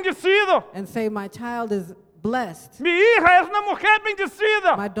homem bendecido. And say, my child is blessed. Minha hija é uma mulher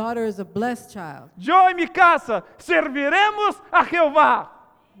bendecida. My daughter is a blessed child. Eu e minha casa serviremos a Jeová.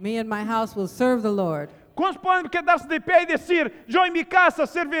 Me and my house will serve the Lord. Quantos podem quedar-se de pé e dizer, eu e minha casa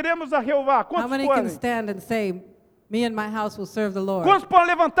serviremos a Jeová? How Quantos many can podem? stand and say, me and my house will serve the Lord? Quantos podem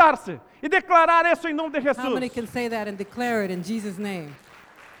levantar-se e declarar isso em nome de How many Jesus? can say that and declare it in Jesus' name?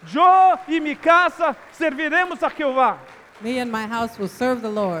 Eu e minha casa serviremos a Jeová. Me and my house will serve the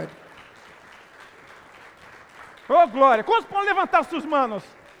Lord. Oh, glória. Quantos podem levantar suas mãos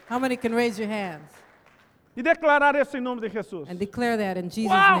How many can raise your hands e declarar isso em nome de Jesus? and declare that in Jesus'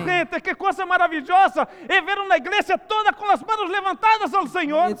 Uau, name? gente, que coisa maravilhosa é ver uma igreja toda com as mãos levantadas ao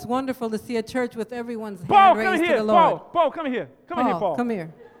Senhor. It's wonderful to see a church with everyone's Paul, hand come raised to here. the Lord. Paul, come here. Come here, Paul. Come here.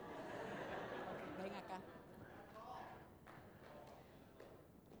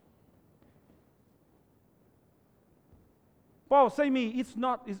 Paul, say me, it's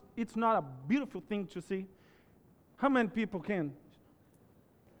not a beautiful thing to see. How many people can?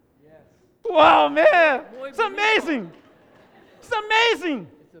 Yes. Wow, man, it's amazing. It's amazing.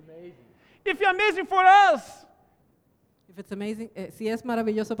 It's amazing. If it's amazing for us, If it's amazing, si es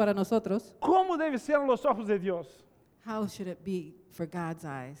maravilloso para nosotros, como deve ser aos olhos de Deus? how should it be for God's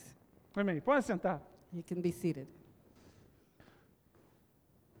eyes? Amém. Pode sentar. You can be seated.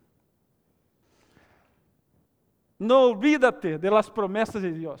 No olvídate de las promessas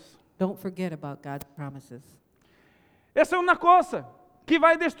de Deus. Don't forget about God's promises. Essa é uma coisa que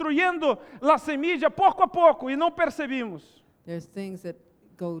vai destruindo a semilla pouco a pouco e não percebemos. There's things that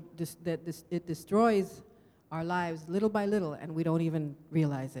it destroys our lives little by little, and we don't even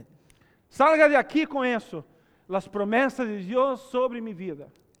realize it. Salga de aqui com isso. As promessas de Deus sobre minha vida.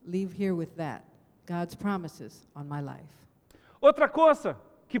 Leave here with that. God's promises on my life. Outra coisa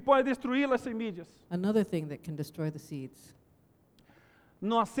que pode destruir as semillas. Another thing that can destroy the seeds.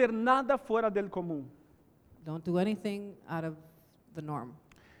 Não hacer nada fora del comum. Don't do anything out of the norm.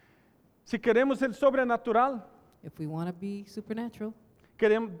 Si queremos el sobrenatural, If we want to be supernatural,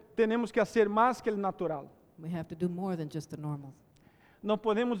 tenemos que hacer más que el natural. we have to do more than just the normal. No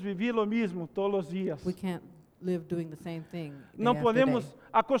podemos vivir lo mismo todos los días. We can't live doing the same thing day Não after podemos day.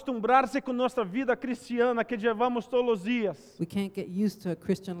 acostumbrarse com nossa vida cristiana que levamos todos os dias. We can't get used to a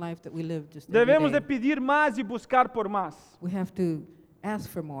Christian life that we live just every Devemos de day. pedir mais e buscar por mais. We have to ask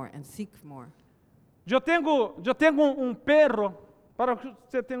for more and seek for more. Eu tenho um perro, para que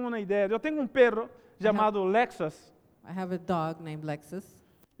você tenha uma ideia, eu tenho um perro chamado Lexus. I have a dog named Lexus.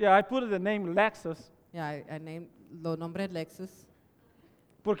 Yeah, I put the name Lexus, Yeah, I named lo nombre Lexus.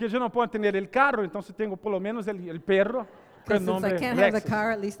 porque eu não posso ter el carro, então eu tenho pelo menos el perro com o Because since nome I can't have the Lexus.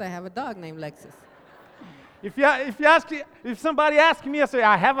 car, at least I have a dog named Lexus. If somebody asks me, I say,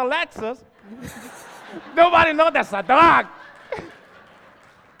 I have a Lexus. Nobody knows that's a dog.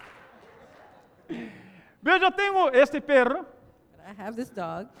 Veja, eu tenho este perro, But I have this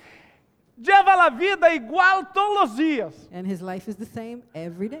dog, leva a vida igual todos os dias. and his life is the same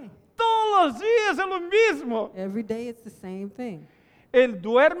every day. Todos os dias é o mesmo. Every day it's the same thing. Ele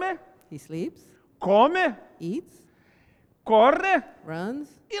duerme, He sleeps, come, eats, corre runs,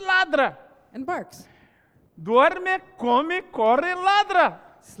 e ladra. and barks. Duerme, come, corre e ladra.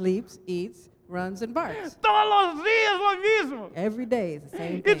 Sleeps, eats, runs, and barks. Todos os dias o mesmo. Every day is the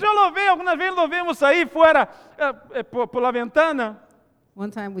same E thing. eu lo vejo, algumas vezes lo vemos sair fora por la ventana. One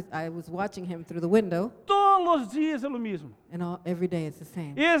time I was watching him through the window, Todos os dias é o mesmo. and every day it's the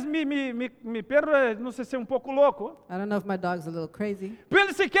same. E meu perro, não sei se é um pouco louco, I don't know if my dog's a little crazy.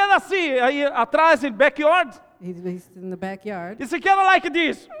 ele se queda assim, aí atrás, no backyard, He's in the backyard, e se queda like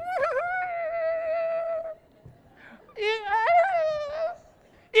this.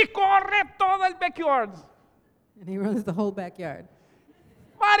 E corre todo o backyard. and he runs the whole backyard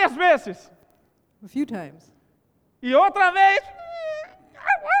Várias vezes. a few times. E outra vez.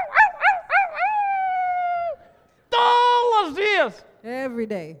 Todos os dias. Every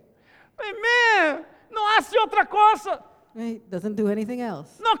day. Man, não há outra coisa. He doesn't do anything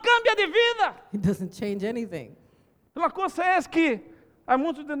else. Não cambia de vida. He doesn't change anything. A coisa é que há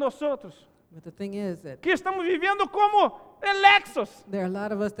muitos de nós But the thing is that que estamos vivendo como Lexus. there are a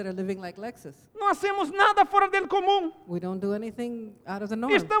lot of us that are living like Lexus. Não hacemos nada fora do comum. We don't do anything out of the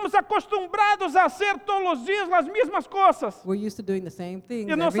norm. Estamos acostumbrados a hacer todos os dias as mesmas coisas. We're used to doing the same things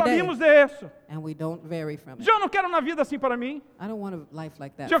E nós every day, sabemos disso. and we don't vary from it. Eu não quero uma vida assim para mim. I don't want a life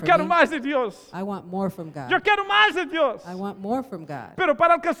like that Eu for quero me. mais de Deus. I want more from God. Eu quero mais de Deus. I want more from God. Pero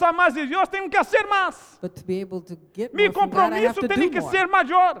para alcançar mais de Deus, tenho que fazer mais. But to be able to get Meu more from God, I have compromisso to tem do que more. ser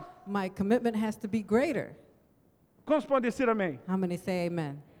maior. My commitment has to be greater. Quantos podem dizer amém? How many say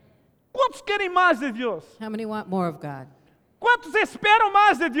amen? Quantos querem mais de Deus? How many want more of God? Quantos esperam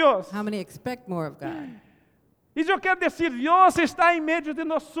mais de Deus? How many expect more of God? E eu quero dizer, Deus está em meio de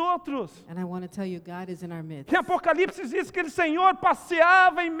nós outros. And I want to tell you, God is in our midst. Em Apocalipse diz que o Senhor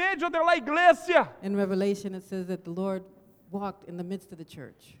passeava em meio da igreja. In Revelation, it says that the Lord walked in the midst of the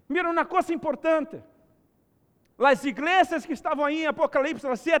church. Mira uma coisa importante. As igrejas que estavam aí em Apocalipse,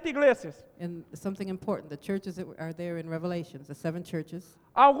 as 7 igrejas, And something important, the churches that are there in Revelations, the 7 churches,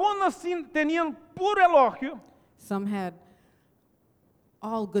 algumas sim tinham puro elogio, some had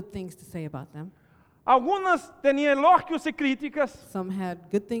all good things to say about them. algumas tinham elogios e críticas, Some had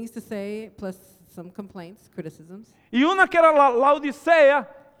good things to say, plus some complaints, criticisms. e uma que era Laodiceia,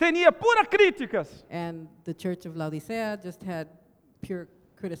 tinha pura críticas. And the church of Laodicea just had pure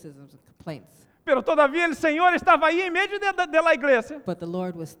criticisms and complaints. Pero todavia o Senhor estava aí em meio da igreja. But the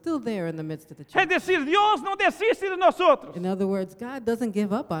Lord was still there in the midst of the É church. dizer, Deus não desiste de nós outros. In other words, God doesn't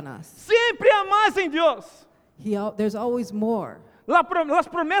give up on us. Sempre há mais em Deus. There's always more. As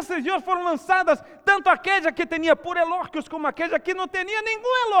promessas de Deus foram lançadas, tanto aquela que tinha por elogios, como aquela que não tinha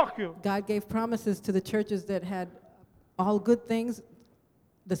nenhum elogio. God gave promises to the churches that had all good things,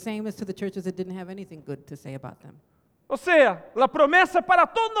 the same as to the churches that didn't have anything good to say about them. Ou seja, a promessa para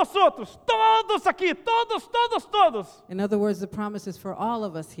todos nós outros, todos aqui, todos. In other words, the promise is for all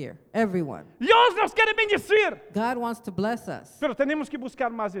of us here, everyone. Deus nos quer bendecir, God wants to bless us, pero temos que buscar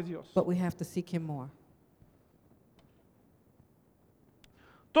mais de Deus. but we have to seek Him more.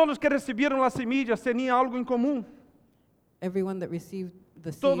 Todos que receberam as semillas tinham algo em comum. Everyone that received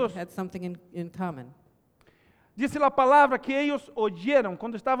the seed Todos. had something in common. Dice a palavra que eles oyeron,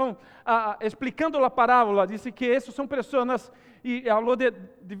 quando estavam explicando a parábola, disse que esses são pessoas, e falou de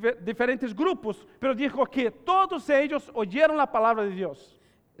diferentes grupos, pero dijo que todos eles oyeron a palavra de Deus.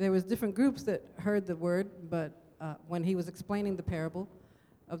 There was different groups that heard the word, but when he was explaining the parable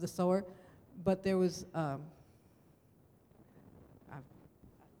of the sower, but there was I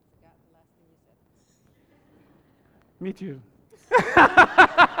forgot the last thing you said. Me too.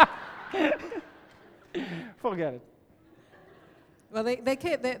 Forget it. Well,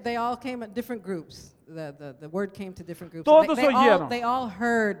 they all came at different groups. The word came to different groups. Todos they oyeron. they all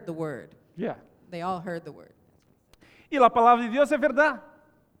heard the word. Yeah. They all heard the word. Y la palabra de Dios es verdad.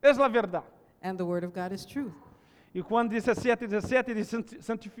 Es la verdad. And the word of God is truth. E Juan 17:17 diz,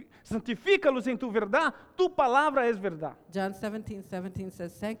 santifícalos em tu verdade, tu palavra é verdade. John 17:17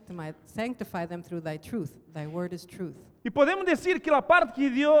 says, sanctify them through thy truth. Thy word is truth. E podemos dizer que a parte que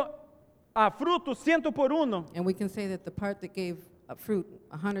deu a fruto 100 por 1, And we can say that the part that gave fruit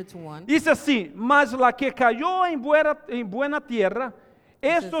 100 to 1, diz assim, mas la que cayó en buena tierra,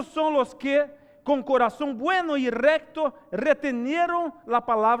 estos son los que con corazón bueno y recto retenieron la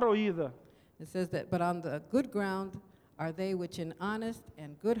palabra oída. it says that, but on the good ground are they which in honest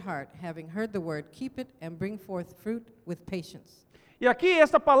and good heart, having heard the word, keep it and bring forth fruit with patience. E aqui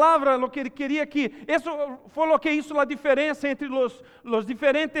esta palavra, lo que ele queria que, isso foi o que hizo a diferença entre os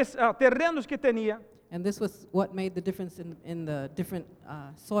diferentes terrenos que tinha. And this was what made the difference in the different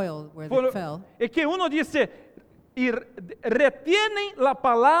soil where they fell. É que uno disse, e retienen la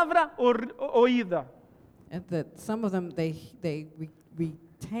palavra oída. And that some of them, they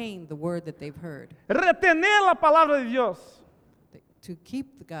retain the word that they've heard. Retener a palavra de Deus. To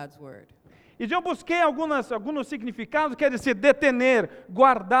keep God's word. E eu busquei alguns significados, quer dizer, detener,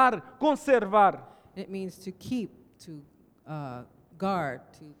 guardar, conservar. It means to keep, to guard,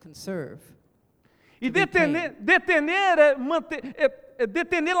 to conserve. E detener é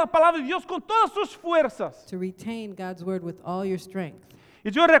detener a palavra de Deus com todas as suas forças. To retain God's word with all your strength.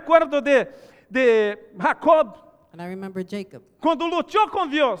 E eu recuerdo de Jacob, And I remember Jacob, quando lutou com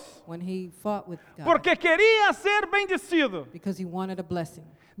Deus, when he fought with God, porque queria ser bendecido. because he wanted a blessing.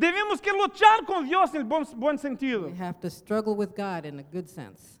 Devemos que lutar com Deus em bom sentido. We have to struggle with God in a good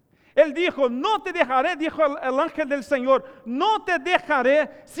sense. Ele dijo, no te dejaré, dijo el ángel del Señor, no te dejaré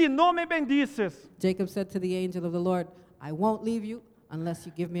si no me bendices. Jacob said to the angel of the Lord, I won't leave you unless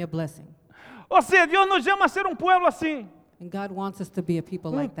you give me a blessing. Ou seja, Deus nos chama a ser pueblo assim. And God wants us to be a people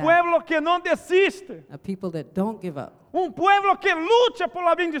like that. Pueblo que não desiste. A people that don't give up. Pueblo que luta por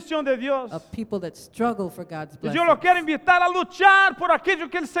la bendición de Deus. A people that struggle for God's E blessing. eu lo quero invitar a lutar por aquilo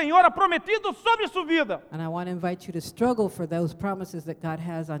que o Senhor ha prometido sobre sua vida. And I want to invite you to struggle for those promises that God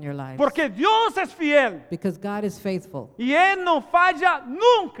has on your lives. Porque Deus é fiel. Because God is faithful. E Ele não falha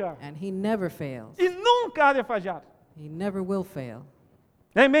nunca. And He never fails. E nunca há de falhar. He never will fail.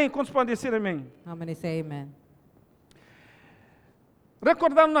 Amém? Quantos podem dizer amém? How many say amen?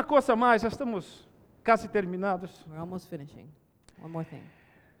 Recordar uma coisa mais, já estamos quase terminados. We're almost finishing. One more thing.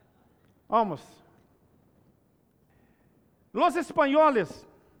 Vamos. Los espanhóis,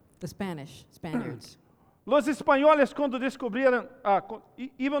 The Spaniards, los espanhóis quando descobriram,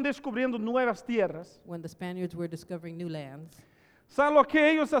 iam descobrindo novas terras. when the Spaniards were discovering new lands, Sabe o que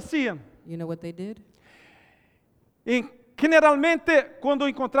eles faziam? you know what they did? E generalmente, quando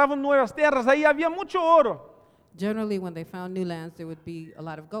encontravam novas terras, aí havia muito ouro. Generally, when they found new lands, there would be a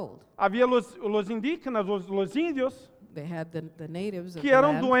lot of gold. Havia os indígenas, os índios, They had the natives of que the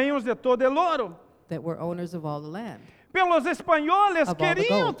eram land dueños de todo o ouro. that were owners of all the land. Pelos espanhóis Of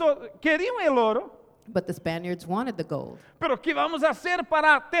all the queriam o ouro, But the Spaniards wanted the gold. pero que vamos a hacer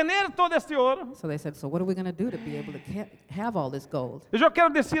para ter todo este ouro? So they said, so what are we going to do to be able to have all this gold? Eu quero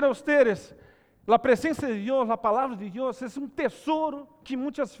dizer a vocês, a presença de Deus, a palavra de Deus, é tesouro que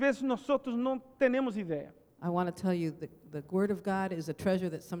muitas vezes nós não temos ideia. I want to tell you that the Word of God is a treasure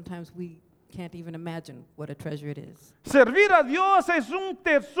that sometimes we can't even imagine what a treasure it is. Servir a Deus é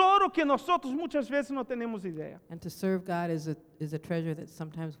tesouro que nós muitas vezes não temos ideia. And to serve God is a treasure that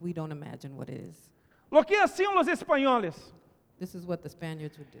sometimes we don't imagine what it is. O que hacían os espanhóis? This is what the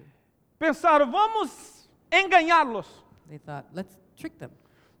Spaniards would do. Pensaram, vamos enganá-los. They thought, let's trick them.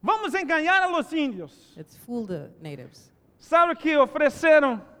 Vamos enganar a los índios. Let's fool the natives. Sabe o que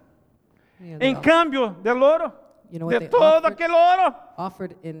ofereceram You know, they em cambio del oro? You know what De they todo aquele oro?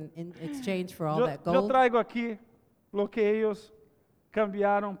 offered in exchange for all Eu that gold? trago aqui o que eles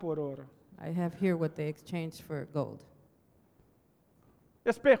cambiaram por ouro. I have here what they exchanged for gold.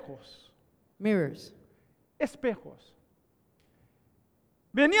 Espejos. Mirrors. Espejos.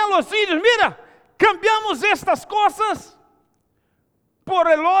 Venían los índios, mira, cambiamos estas cosas por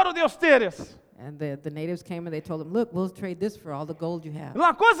el oro de ustedes. And the natives came and they told them, look, we'll trade this for all the gold you have.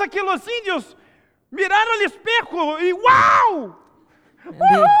 La cosa que los indios miraron el espejo y ¡wow! And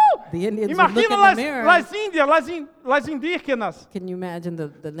 ¡Woohoo! the Indians would look Imagina in the mirror. las indias, las indígenas. Can you imagine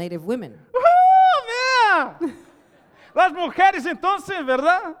the native women? Vea! Las mujeres entonces,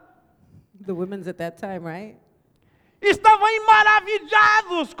 ¿verdad? The women's at that time, right? Estavam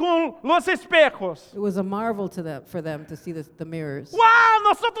maravilhados. maravillados com os espejos. It was a marvel to them, for them to see the mirrors. ¡Wow!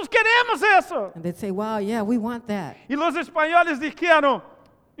 Nosotros queremos eso. And they'd say, wow, yeah, we want that. Y los españoles dijeron,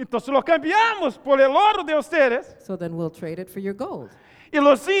 entonces lo cambiamos por el oro de ustedes. So then we'll trade it for your gold. Y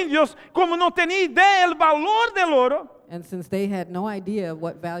los indios, como no tenían idea del valor del oro, And since they had no idea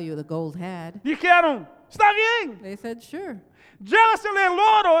what value the gold had, dijeron, está bien, they said, sure. llévasele el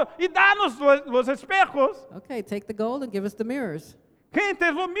oro y danos los espejos. Okay, take the gold and give us the mirrors. Gente,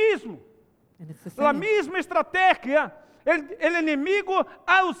 es lo mismo. And it's the La same. misma estrategia el enemigo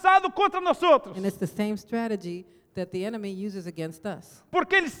ha usado contra nosotros. And it's the same strategy that the enemy uses against us.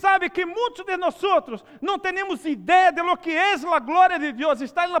 Porque ele sabe que muitos de nosotros não temos ideia de lo que é a glória de Deus,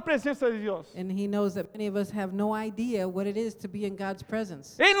 estar na presença de Deus. And he knows that many of us have no idea what it is to be in God's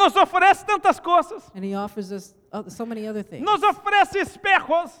presence. Ele nos oferece tantas coisas. And he offers us so many other things. Nos oferece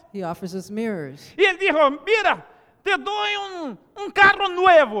espejos. He offers us mirrors. E ele dijo, mira, te doy un carro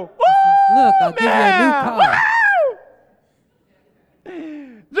nuevo. Look, I'll give you a new Man! car.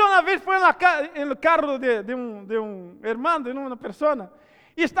 Eu uma vez fui no carro de um irmão, de uma pessoa,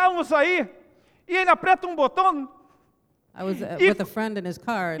 e estávamos aí, e ele aperta um botão, I was E- with a friend in his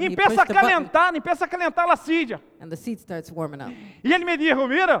car, and e he pushed empieza a the button, calentar a silla. and the seat starts warming up. E ele me dijo,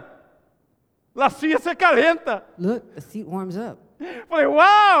 mira, a silla se calenta. Look, the seat warms up. Falei,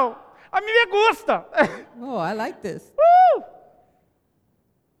 uau, a mim me gusta. Oh, I like this.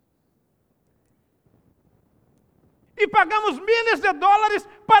 E pagamos miles de dólares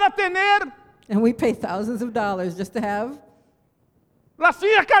para ter And we pay thousands of dollars just to have a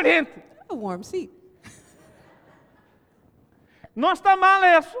silla caliente. a warm seat. Não está mal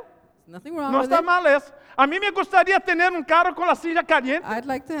isso. Nothing wrong Não with está it. mal isso. A mim me gostaria ter um carro com a silla caliente. I'd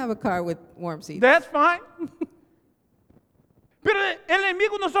like to have a car with warm seats. That's fine. Pero el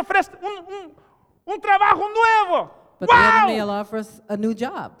enemigo nos ofrece trabalho novo. But the Uau! enemy will offer us a new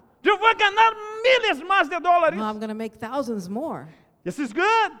job. Eu vou ganhar miles mais de dólares. No, I'm going to make thousands more. This is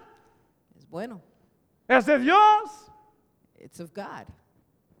good. It's bueno. É de Deus. It's of God.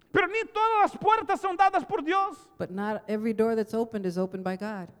 Pero nem todas as portas são dadas por Deus. But not every door that's opened is opened by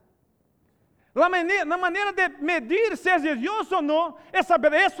God. Na maneira de medir se é de Deus ou não, é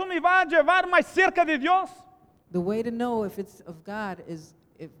saber, isso me vai levar mais cerca de Deus. The way to know if it's of God is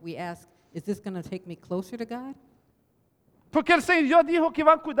if we ask, is this going to take me closer to God? Porque o Senhor dijo que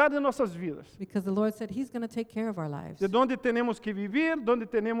vai cuidar de nossas vidas. Because the Lord said He's going to take care of our lives. De onde temos que viver,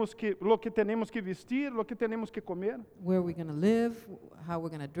 lo que temos que vestir, lo que temos que comer. Where we're going to live, how we're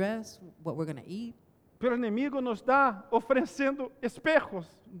going to dress, what we're going to eat. Pero o inimigo nos está oferecendo espejos.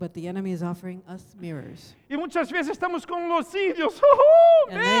 But the enemy is offering us mirrors. E muitas vezes estamos com os índios.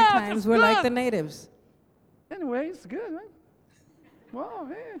 And many times we're like the natives. Anyway, it's good, right? Wow,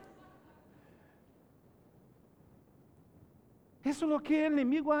 man. Isso é o que o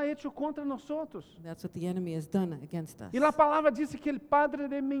inimigo ha hecho contra nós. That's what the enemy has done against us. E a palavra diz que ele padre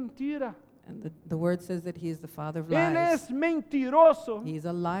de mentira. And the word says that He is the father of Ele é lies. mentiroso. He's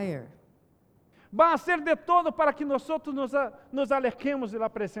a liar. Vai fazer de todo para que nós nos alejemos da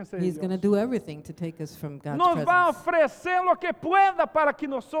presença de He's going to Deus. do everything to take us from God's Nos vai presence. oferecer o que pueda para que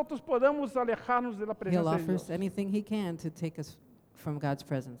nós podamos alejar-nos da He'll presença de offer Deus. us anything He can to take us from God's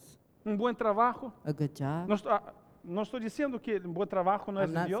presence. Bom trabalho. A good job. Não estou dizendo que bom trabalho não é I'm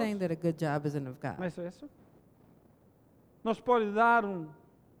de not Deus. saying that a good job isn't of God. Não é isso? Nos pode dar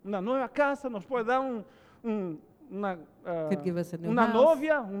uma nova casa, nos pode dar uma Could give us a new uma house,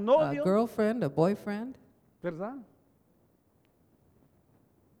 novia, a novio, girlfriend, a boyfriend. verdade?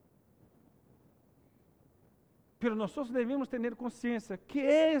 Pero nós devemos ter consciência que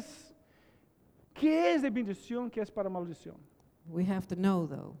é de bendição, que é para maldição. We have to know,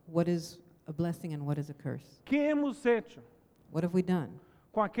 though, what is a blessing and what is a curse. Que hemos hecho What have we done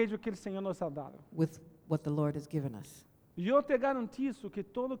com aquilo que o Senhor nos ha dado? with what the Lord has given us? E eu te garantizo que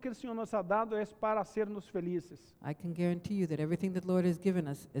tudo que o Senhor nos ha dado é para sermos felizes. I can guarantee you that everything that the Lord has given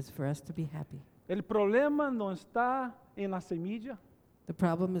us is for us to be happy. O problema não está na semilla, The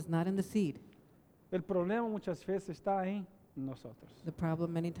problem is not in the seed. o problema muitas vezes está em nós. The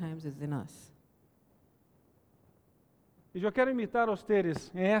problem many times is in us. E eu quero invitar a vocês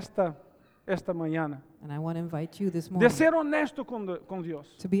esta manhã And I want to invite you this de morning ser honesto com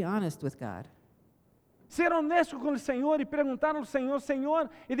Deus. to be honest with God. Ser honesto com o Senhor e perguntar ao Senhor, Senhor,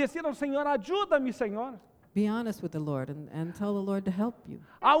 e dizer ao Senhor, ajuda-me, Senhor, Be honest with the Lord and tell the Lord to help you.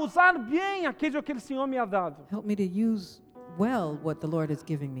 a usar bem aquilo que o Senhor me ha dado. Help me to use well what the Lord is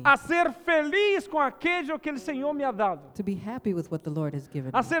giving me. A ser feliz com aquilo que o Senhor me ha dado. To be happy with what the Lord has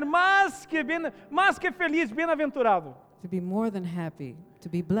given A me. ser mais que feliz, bem-aventurado. To be more than happy. To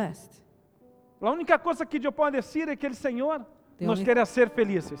be blessed. A única coisa que eu posso dizer é que o Senhor The nos only, quer ser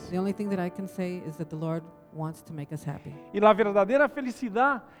felizes. the only thing that I can say is that the Lord wants to make us happy. E a verdadeira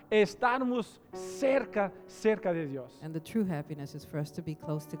felicidade é estarmos cerca de Deus. And the true happiness is for us to be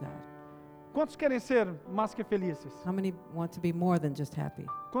close to God. Quantos querem ser mais que felizes? How many want to be more than just happy?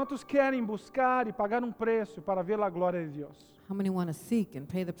 Quantos querem buscar e pagar um preço para ver a glória de Deus? How many want to seek and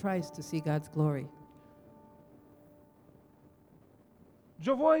pay the price to see God's glory?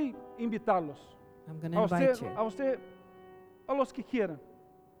 Eu vou invitá-los I'm going to invite you, a los que queiram.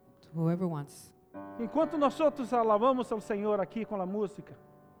 to whoever wants. Enquanto nós outros alabamos ao Senhor aqui com a música,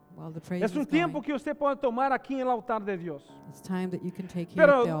 While the praise é is tempo going, que você pode tomar aqui no altar de Deus. it's time that you can take here at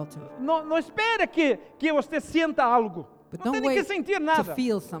the Pero altar. não espere que você sinta algo. But Não don't tem que wait sentir to nada.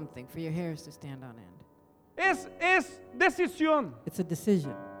 feel something for your hairs to stand on end. É decisão. It's a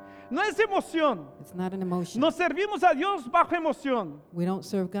decision. Não é emoção. It's not an emotion. Nós servimos a Deus bajo emoção. We don't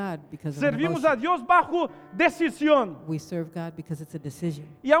serve God because of an Servimos a emotion. Deus bajo decisão. We serve God because it's a decision.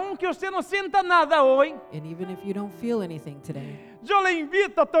 E aunque você não sinta nada hoje, And even if you don't feel anything today, eu lhe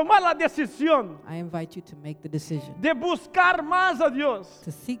invito a tomar a decisão I invite you to make the decision de buscar mais a Deus,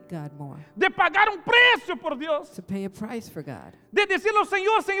 to seek God more, de pagar um preço por Deus, to pay a price for God, de dizer ao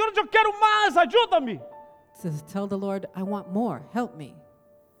Senhor, Senhor, eu quero mais, ajuda-me. to tell the Lord, I want more, help me.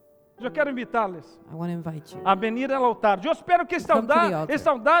 Eu quero invitá-los I want to invite you. a venir ao altar. Eu espero que Come to the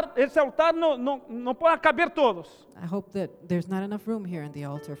altar. esse altar não possa caber todos. I hope that there's not enough room here in the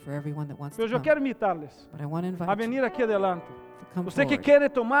altar for everyone that wants to Mas eu come. quero invitá-los But I want to invite a you venir aqui adelante. to come Você que forward. quer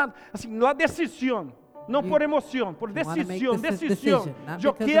tomar assim, a decisão, não You- por emoção, por you wanna make decisão, this decisão. decision, not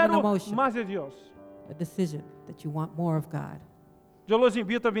Eu because of an quero emotion. mais de Deus. A decision that you want more of God. Eu los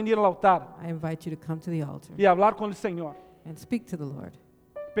invito a venir ao altar I invite you to come to the altar e falar com o Senhor, and speak to the Lord.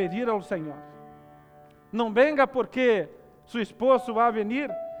 pedir ao Senhor. Não venga porque seu esposo vai venir,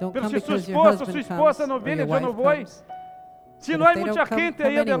 Don't pero come se sua because your esposa, husband sua esposa comes não or vem, your eu não wife vou. comes. Se But não if há they muita don't come- gente come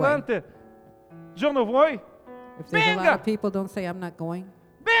aí anyway. adelante, eu não vou. If there's a lot Venga. of people, don't say I'm not going.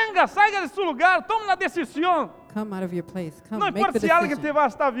 Venga, saia desse lugar, tome uma decisão. Come out of your place. Come, Não make importa the se alguém te decision. vai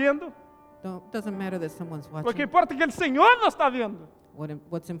estar vendo, Doesn't matter that someone's porque watching. importa que o Senhor não está vendo.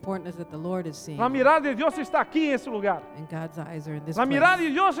 What's important is that the Lord is seeing. A mirada de Deus está aqui nesse lugar. And God's eyes are in this A mirada place.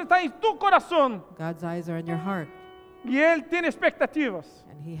 de Deus está em tu coração. God's eyes are in your heart. E Ele tem expectativas.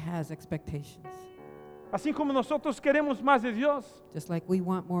 And He has expectations. Assim como nós outros queremos mais de Deus, Just like we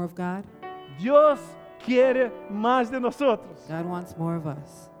want more of God, Deus quer mais de nós outros. God wants more of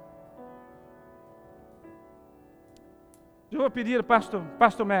us. Eu vou pedir,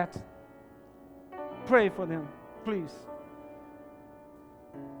 Pastor Matt, pray for them, please.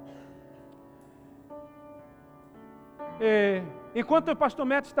 Enquanto o Pastor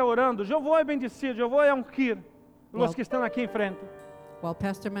Matt está orando, eu vou bendecir, eu vou ungir os que estão aqui em frente. While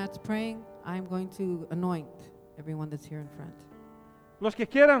Pastor Matt's praying, I'm going to anoint everyone that's here in front. Los que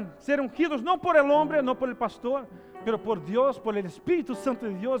quieran ser ungidos, no por el hombre, no por el pastor, pero por Dios, por el Espíritu Santo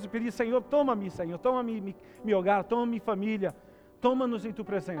de Dios, y pedir, Señor, toma-me, Señor, toma mi hogar, toma mi familia, tómanos en tu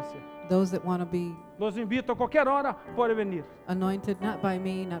presencia. Those that want to be Los invito a cualquier hora, puede venir. anointed, not by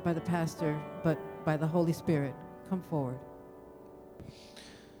me, not by the pastor, but by the Holy Spirit, come forward.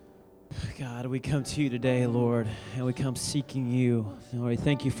 God, we come to you today, Lord, and we come seeking you. And we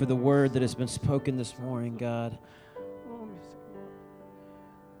thank you for the word that has been spoken this morning, God.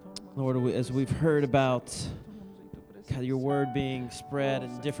 Lord, as we've heard about God, your word being spread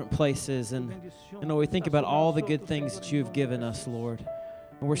in different places, and Lord, we think about all the good things that you have given us, Lord.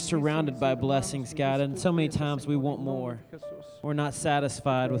 And we're surrounded by blessings, God, and so many times we want more. We're not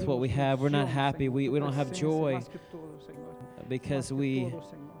satisfied with what we have. We're not happy. We don't have joy because we're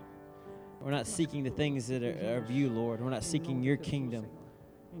not seeking the things that are of you, Lord. We're not seeking your kingdom.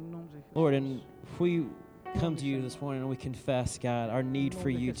 Lord, and if we come to you this morning and we confess, God, our need for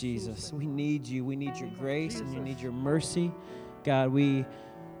you, Jesus. We need you. We need your grace and we need your mercy. God, we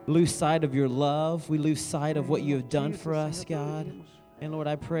lose sight of your love. We lose sight of what you have done for us, God. And Lord,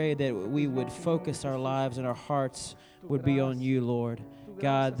 I pray that we would focus our lives and our hearts would be on you, Lord.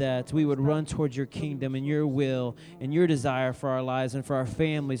 God, that we would run towards your kingdom and your will and your desire for our lives and for our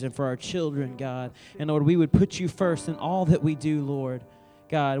families and for our children, God. And Lord, we would put you first in all that we do, Lord.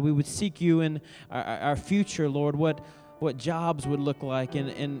 God, we would seek you in our future, Lord, what jobs would look like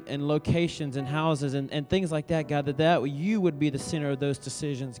and locations and houses and things like that, God, that you would be the center of those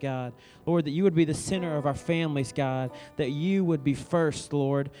decisions, God. Lord, that you would be the center of our families, God, that you would be first,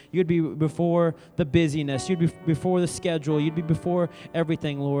 Lord. You'd be before the busyness. You'd be before the schedule. You'd be before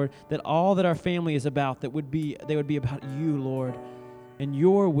everything, Lord, that all that our family is about, they would be about you, Lord. and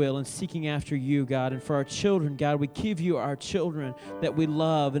your will and seeking after you, God. And for our children, God, we give you our children that we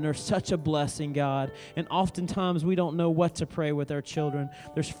love and are such a blessing, God. And oftentimes we don't know what to pray with our children.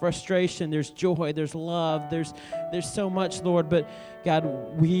 There's frustration, there's joy, there's love, there's so much, Lord. But God,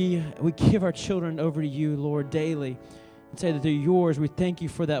 we give our children over to you, Lord, daily. And say that they're yours. We thank you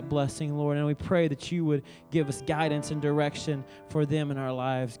for that blessing, Lord. And we pray that you would give us guidance and direction for them in our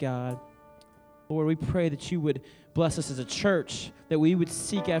lives, God. Lord, we pray that you would bless us as a church, that we would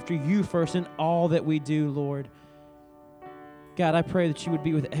seek after you first in all that we do, Lord. God, I pray that you would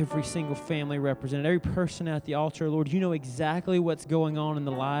be with every single family represented, every person at the altar, Lord. You know exactly what's going on in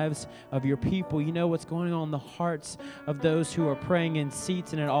the lives of your people. You know what's going on in the hearts of those who are praying in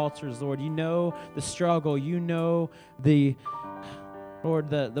seats and at altars, Lord. You know the struggle. You know the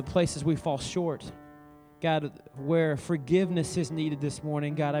places we fall short. God, where forgiveness is needed this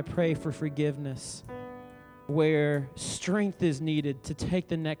morning, God, I pray for forgiveness. Where strength is needed to take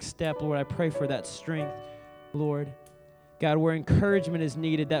the next step, Lord, I pray for that strength, Lord. God, where encouragement is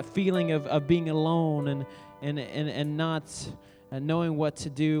needed, that feeling of being alone and not knowing what to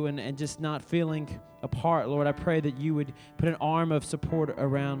do and just not feeling apart, Lord, I pray that you would put an arm of support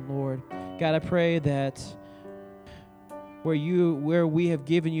around, Lord. God, I pray that where we have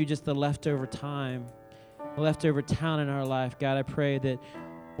given you just the leftover time, the leftover talent in our life, God, I pray that,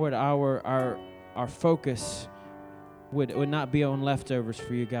 Lord, our focus would not be on leftovers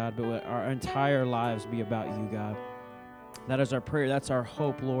for you, God, but would our entire lives be about you, God. That is our prayer. That's our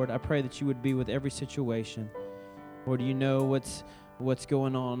hope, Lord. I pray that you would be with every situation. Lord, you know what's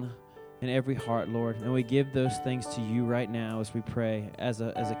going on in every heart, Lord. And we give those things to you right now as we pray, as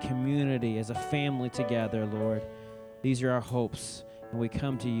a community, as a family together, Lord. These are our hopes, and we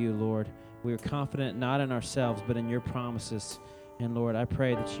come to you, Lord. We are confident not in ourselves, but in your promises. And Lord, I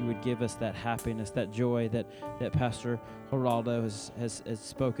pray that you would give us that happiness, that joy that Pastor Geraldo has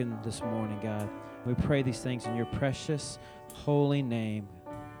spoken this morning, God. We pray these things in your precious, holy name.